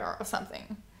around her or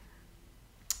something.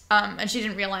 And she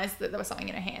didn't realize that there was something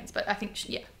in her hands, but I think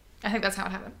that's how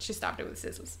it happened. She stabbed her with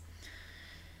scissors.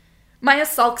 Maya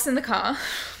sulks in the car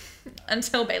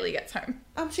until Bailey gets home.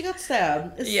 She got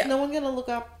stabbed. Is no one gonna look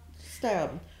up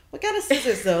stabbed? What kind of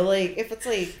scissors though? Like, if it's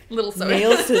like little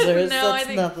nail scissors, that's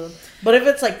nothing. But if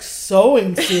it's like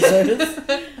sewing scissors,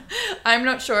 I'm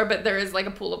not sure. But there is like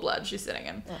a pool of blood she's sitting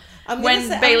in. I'm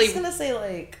just gonna say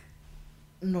like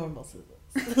normal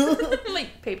scissors,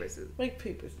 like paper scissors,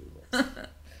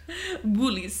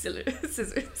 Woolies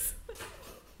scissors.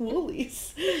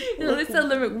 Woolies. No, they sell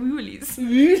them at Woolies.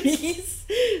 Woolies.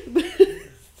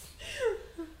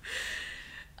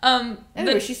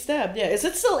 Anyway, she's stabbed. Yeah, is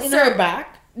it still in her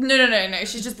back? No.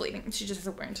 She's just bleeding. She just has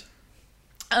a wound.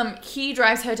 He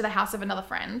drives her to the house of another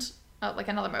friend, like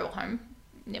another mobile home,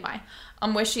 nearby,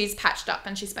 where she's patched up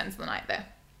and she spends the night there.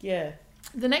 Yeah.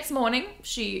 The next morning,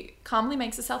 she calmly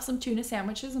makes herself some tuna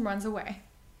sandwiches and runs away.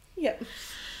 Yep.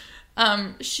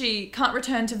 She can't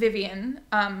return to Vivian.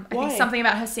 I think something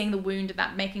about her seeing the wound and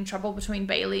that making trouble between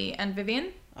Bailey and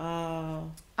Vivian.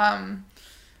 Oh.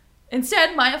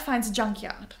 Instead, Maya finds a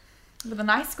junkyard with a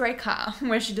nice grey car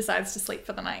where she decides to sleep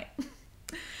for the night.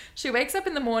 She wakes up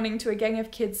in the morning to a gang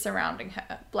of kids surrounding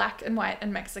her, black and white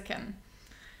and Mexican.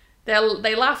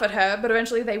 They laugh at her, but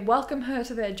eventually they welcome her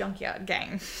to their junkyard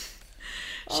gang.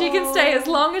 She can stay as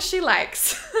long as she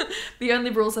likes. The only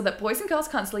rules are that boys and girls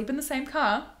can't sleep in the same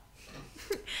car.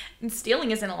 And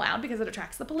stealing isn't allowed because it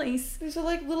attracts the police. These are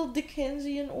like little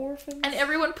Dickensian orphans. And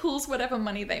everyone pools whatever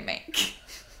money they make.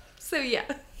 So yeah.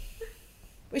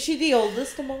 Was she the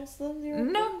oldest amongst them?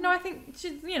 No, I think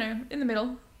she's, in the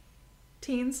middle.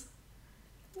 Teens.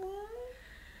 What?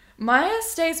 Maya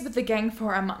stays with the gang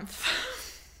for a month.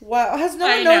 Wow, has no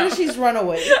one noticed she's run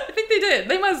away? I think they did.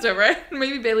 They must have, right?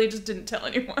 Maybe Bailey just didn't tell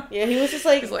anyone. Yeah, he was just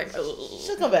like, He's like,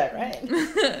 she'll come back,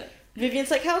 right?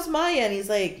 Vivian's like, how's Maya? And he's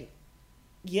like,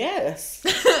 yes.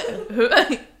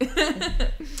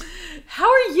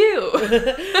 How are you?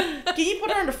 Can you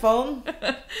put her on the phone?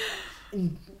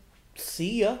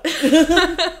 See ya.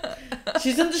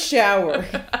 She's in the shower.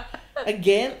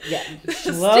 Again? Yeah.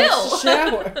 She loves the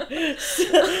shower.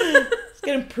 It's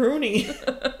getting pruny.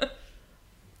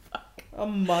 A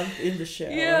month in the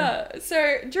shower. Yeah.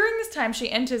 So during this time,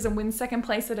 she enters and wins second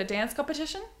place at a dance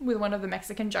competition with one of the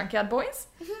Mexican junkyard boys.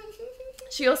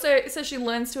 She also says she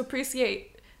learns to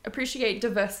appreciate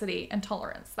diversity and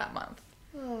tolerance that month.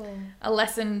 Oh. A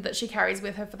lesson that she carries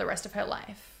with her for the rest of her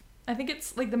life. I think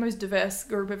it's like the most diverse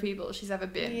group of people she's ever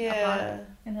been a part of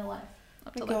in her life.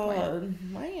 Up to that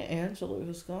point. Maya Angelou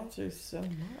has gone through so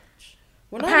much.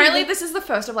 Apparently, this is the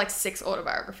first of like 6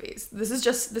 autobiographies.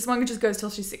 This one just goes till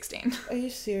she's 16. Are you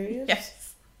serious?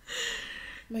 Yes.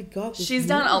 My God. She's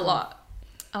done a lot.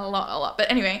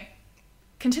 But anyway,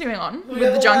 continuing on with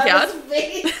the junkyard.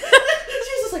 She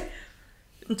was just like,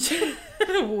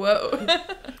 whoa.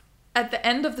 At the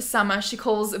end of the summer, she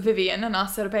calls Vivian and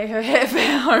asks her to pay her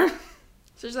airfare home.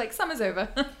 So she's like, summer's over.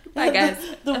 Bye, guys.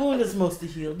 The wound is mostly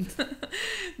healed.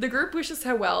 The group wishes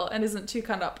her well and isn't too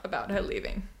cut up about her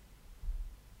leaving.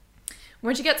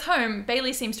 When she gets home,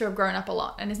 Bailey seems to have grown up a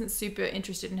lot and isn't super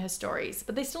interested in her stories,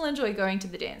 but they still enjoy going to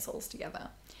the dance halls together.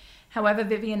 However,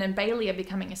 Vivian and Bailey are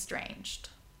becoming estranged.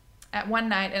 At one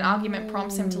night, an argument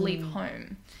prompts him to leave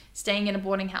home, staying in a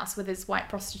boarding house with his white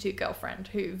prostitute girlfriend,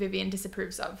 who Vivian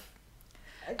disapproves of.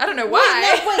 I don't know why.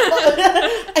 Wait,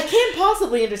 I can't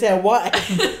possibly understand why.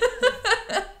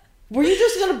 Were you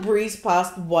just gonna breeze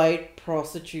past white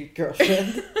prostitute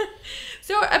girlfriend?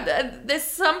 So there's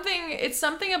something. It's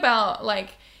something about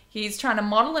like he's trying to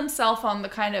model himself on the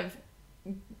kind of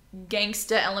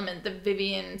gangster element that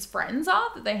Vivian's friends are,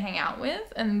 that they hang out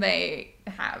with, and they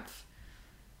have.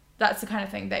 That's the kind of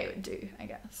thing they would do, I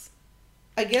guess.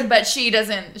 I guess, but she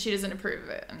doesn't approve of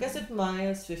it. I guess if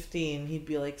Maya's 15, he'd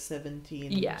be like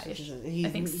 17. Yeah, I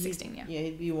think 16. Yeah. Yeah,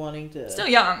 he'd be wanting to. Still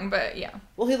young, but yeah.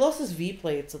 Well, he lost his V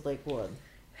plates at like what?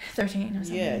 13 or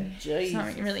something. Yeah, jeez.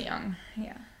 Something really young.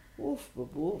 Yeah. Oof.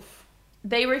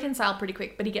 They reconcile pretty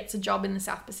quick, but he gets a job in the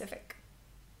South Pacific,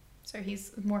 so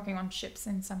he's working on ships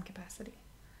in some capacity.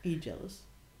 Are you jealous?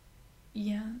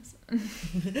 Yes.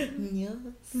 Yes.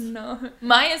 No.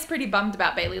 Maya's pretty bummed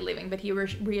about Bailey leaving, but he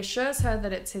reassures her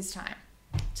that it's his time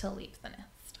to leave the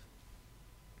nest.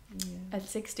 Yeah. At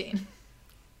 16.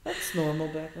 That's normal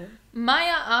back then.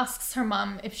 Maya asks her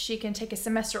mum if she can take a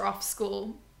semester off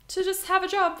school to just have a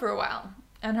job for a while.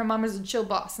 And her mum is a chill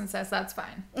boss and says that's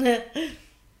fine.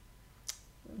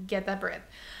 Get that bread.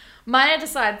 Maya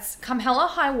decides, come hell or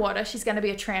high water, she's going to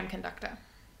be a tram conductor.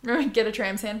 Remember, get a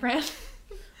tram, San Fran?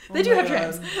 They do have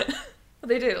trams. Well,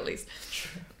 they did, at least.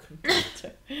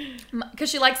 Because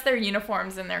she likes their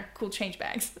uniforms and their cool change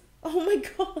bags. Oh my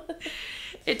God.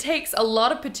 It takes a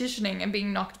lot of petitioning and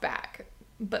being knocked back.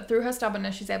 But through her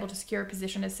stubbornness, she's able to secure a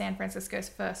position as San Francisco's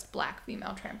first black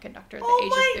female tram conductor at the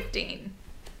age of 15.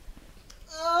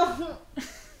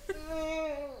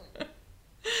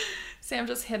 Sam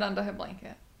just hid under her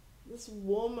blanket. This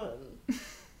woman.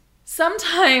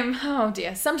 Sometime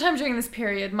during this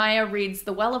period, Maya reads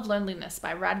The Well of Loneliness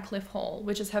by Radcliffe Hall,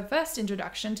 which is her first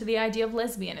introduction to the idea of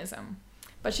lesbianism.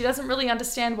 But she doesn't really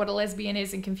understand what a lesbian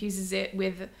is and confuses it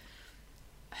with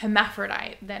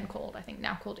hermaphrodite, now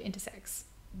called intersex.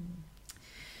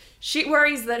 She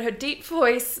worries that her deep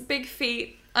voice, big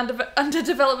feet,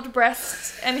 underdeveloped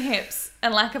breasts and hips,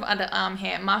 and lack of underarm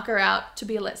hair mark her out to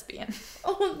be a lesbian.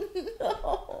 Oh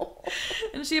no.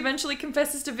 And she eventually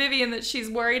confesses to Vivian that she's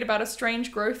worried about a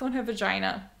strange growth on her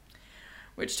vagina,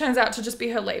 which turns out to just be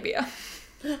her labia.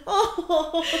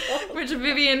 Oh. Which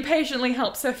Vivian patiently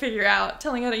helps her figure out,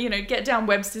 telling her to, get down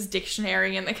Webster's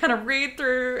dictionary, and they kind of read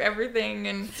through everything,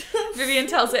 and Vivian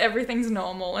tells her everything's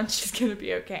normal and she's gonna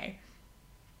be okay.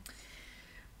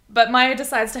 But Maya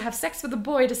decides to have sex with a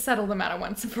boy to settle the matter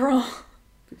once and for all.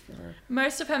 Good for her.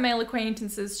 Most of her male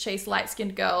acquaintances chase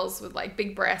light-skinned girls with, like,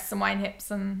 big breasts and wine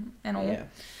hips and all.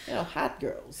 Yeah. Hot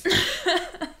girls.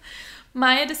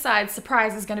 Maya decides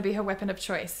surprise is going to be her weapon of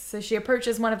choice, so she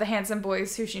approaches one of the handsome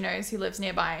boys who she knows who lives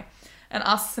nearby and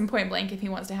asks him point blank if he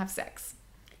wants to have sex.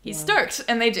 He's stoked,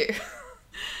 and they do.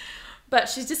 But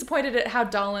she's disappointed at how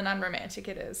dull and unromantic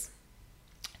it is.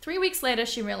 3 weeks later,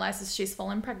 she realizes she's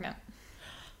fallen pregnant.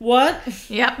 What?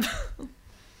 Yep.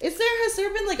 Has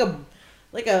there been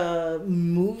like a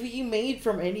movie made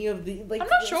from any of the I'm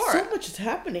not sure. So much is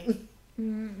happening.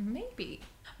 Maybe.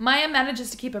 Maya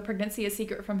manages to keep her pregnancy a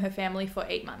secret from her family for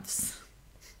 8 months.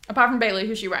 Apart from Bailey,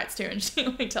 who she writes to, and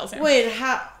she tells him. Wait,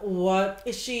 what?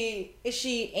 Is she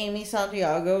Amy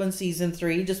Santiago in season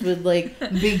 3, just with like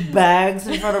big bags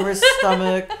in front of her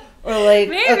stomach? Or like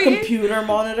Maybe. a computer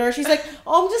monitor? She's like,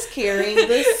 oh, I'm just carrying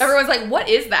this. Everyone's like, what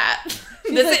is that?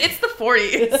 It's the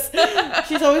 40s.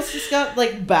 She's always just got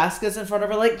like baskets in front of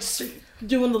her, like just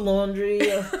doing the laundry.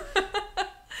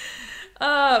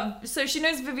 So she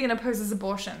knows Vivian opposes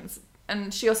abortions,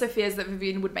 and she also fears that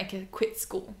Vivian would make her quit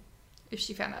school if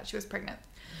she found out she was pregnant.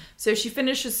 So she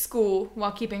finishes school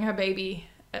while keeping her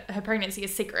pregnancy a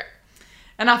secret.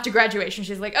 And after graduation,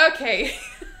 she's like, okay,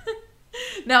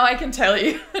 now I can tell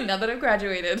you, now that I've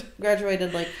graduated.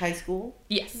 Graduated like high school?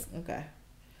 Yes. Okay.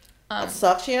 That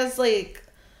sucks. She has like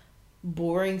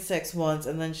boring sex once,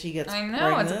 and then she gets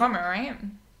pregnant. It's a bummer, right?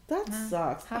 That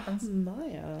sucks. Happens.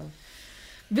 Maya.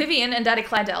 Vivian and Daddy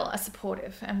Clydell are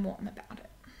supportive and warm about it.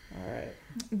 Alright.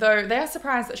 Though they are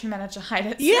surprised that she managed to hide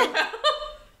it. Yeah.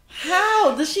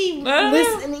 How? Does she don't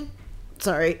list know. any...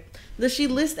 Sorry. Does she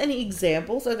list any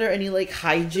examples? Are there any like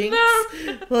hijinks?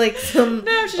 No. Like some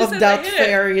No, she just of said they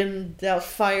hit it.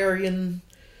 Doubtfire.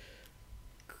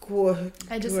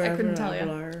 I couldn't tell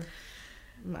you.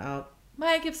 I'm out.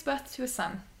 Maya gives birth to a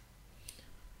son.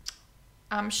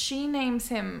 She names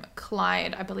him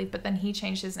Clyde, I believe, but then he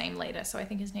changed his name later, so I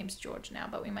think his name's George now,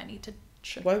 but we might need to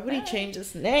check. Why would he change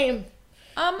his name?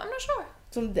 I'm not sure.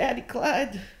 Some Daddy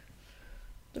Clyde.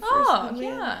 The first Oh, one,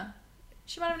 yeah.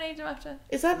 She might have named him after...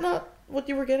 Is that not what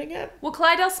you were getting at? Well,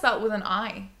 Clydell spelt with an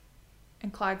I,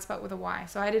 and Clyde spelt with a Y,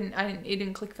 so it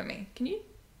didn't click for me. Can you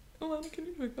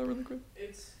check that really quick?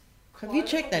 It's Have you Clyde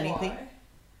checked with a anything? Y,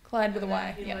 Clyde with a and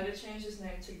Y, then he yeah. later changed his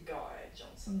name to Guy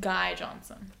Johnson. Guy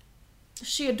Johnson.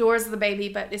 She adores the baby,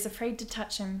 but is afraid to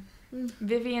touch him.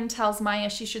 Vivian tells Maya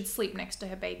she should sleep next to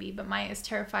her baby, but Maya is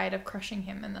terrified of crushing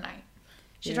him in the night.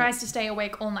 She tries to stay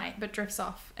awake all night, but drifts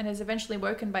off, and is eventually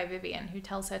woken by Vivian, who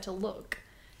tells her to look.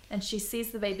 And she sees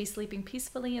the baby sleeping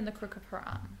peacefully in the crook of her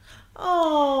arm.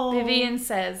 Oh. Vivian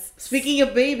says... Speaking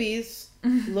of babies,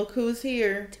 look who's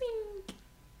here.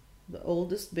 The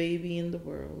oldest baby in the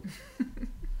world.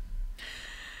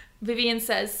 Vivian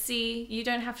says, see, you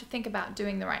don't have to think about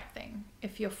doing the right thing.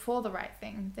 If you're for the right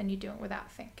thing, then you do it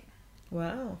without thinking.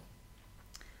 Wow.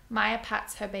 Maya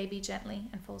pats her baby gently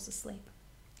and falls asleep.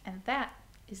 And that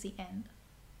is the end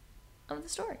of the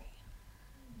story.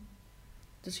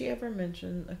 Does she ever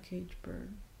mention a caged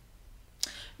bird?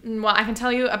 Well, I can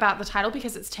tell you about the title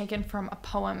because it's taken from a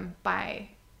poem by,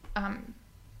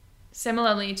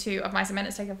 similarly to Of Mice and Men,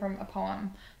 it's taken from a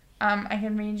poem. I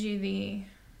can read you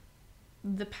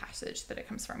the passage that it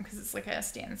comes from because it's like a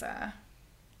stanza.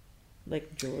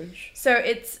 Like George? So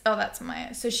it's, that's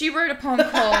Maya. So she wrote a poem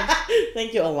called...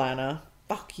 Thank you, Alana.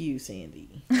 Fuck you,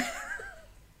 Sandy.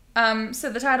 So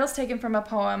the title's taken from a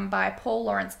poem by Paul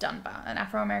Laurence Dunbar, an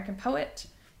Afro-American poet.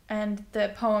 And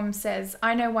the poem says,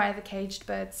 I know why the caged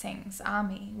bird sings,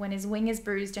 me, when his wing is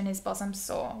bruised and his bosom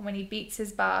sore, when he beats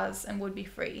his bars and would be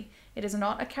free. It is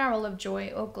not a carol of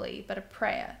joy or glee, but a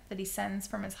prayer that he sends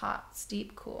from his heart's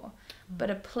deep core, but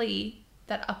a plea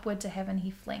that upward to heaven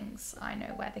he flings. I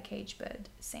know why the caged bird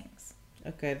sings.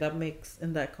 Okay, that makes,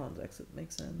 in that context, it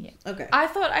makes sense. Yeah. Okay. I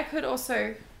thought I could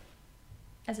also,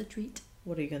 as a treat,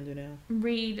 What are you going to do now?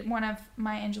 read one of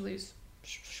Maya Angelou's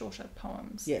shorter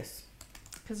poems. Yes.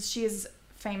 Because she is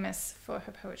famous for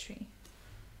her poetry.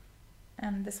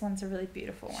 And this one's a really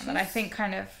beautiful one that I think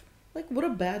kind of... Like, what a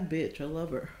bad bitch. I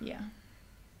love her. Yeah.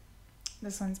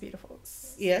 This one's beautiful.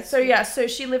 Yes. So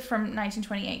she lived from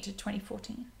 1928 to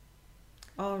 2014.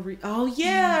 Oh,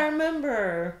 yeah, I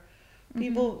remember.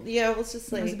 People, it was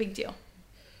just like... It was a big deal.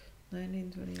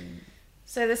 1928.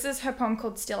 So this is her poem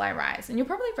called Still I Rise. And you'll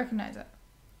probably recognize it.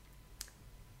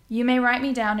 You may write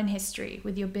me down in history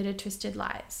with your bitter, twisted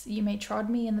lies. You may trod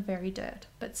me in the very dirt,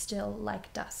 but still,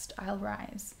 like dust, I'll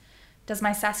rise. Does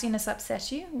my sassiness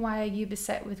upset you? Why are you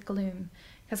beset with gloom?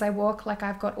 'Cause I walk like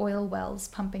I've got oil wells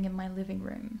pumping in my living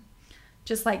room.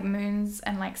 Just like moons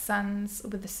and like suns,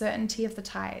 with the certainty of the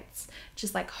tides,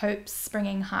 just like hopes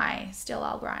springing high, still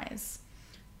I'll rise.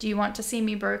 Do you want to see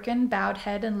me broken, bowed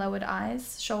head and lowered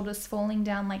eyes, shoulders falling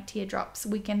down like teardrops,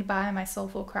 weakened by my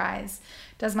soulful cries?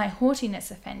 Does my haughtiness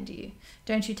offend you?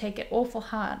 Don't you take it awful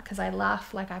hard, 'cause I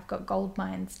laugh like I've got gold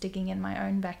mines digging in my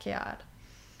own backyard.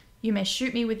 You may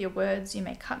shoot me with your words, you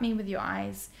may cut me with your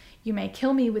eyes, you may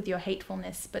kill me with your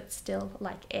hatefulness, but still,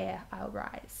 like air, I'll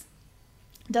rise.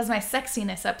 Does my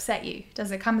sexiness upset you? Does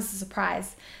it come as a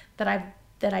surprise that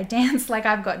I dance like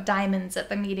I've got diamonds at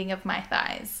the meeting of my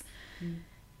thighs?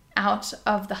 Out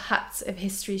of the huts of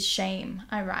history's shame,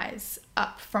 I rise.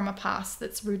 Up from a past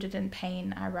that's rooted in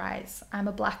pain, I rise. I'm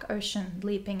a black ocean,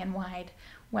 leaping and wide.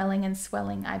 Welling and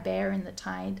swelling, I bear in the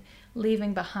tide.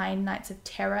 Leaving behind nights of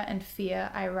terror and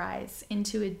fear, I rise.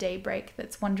 Into a daybreak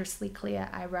that's wondrously clear,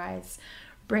 I rise.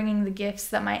 Bringing the gifts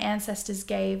that my ancestors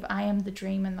gave, I am the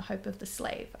dream and the hope of the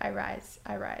slave. I rise,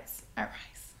 I rise, I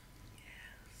rise.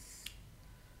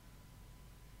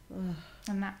 Ugh.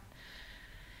 And that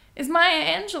is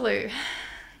Maya Angelou.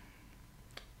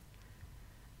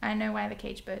 I know why the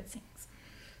cage bird sings.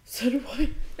 So do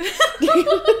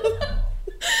I.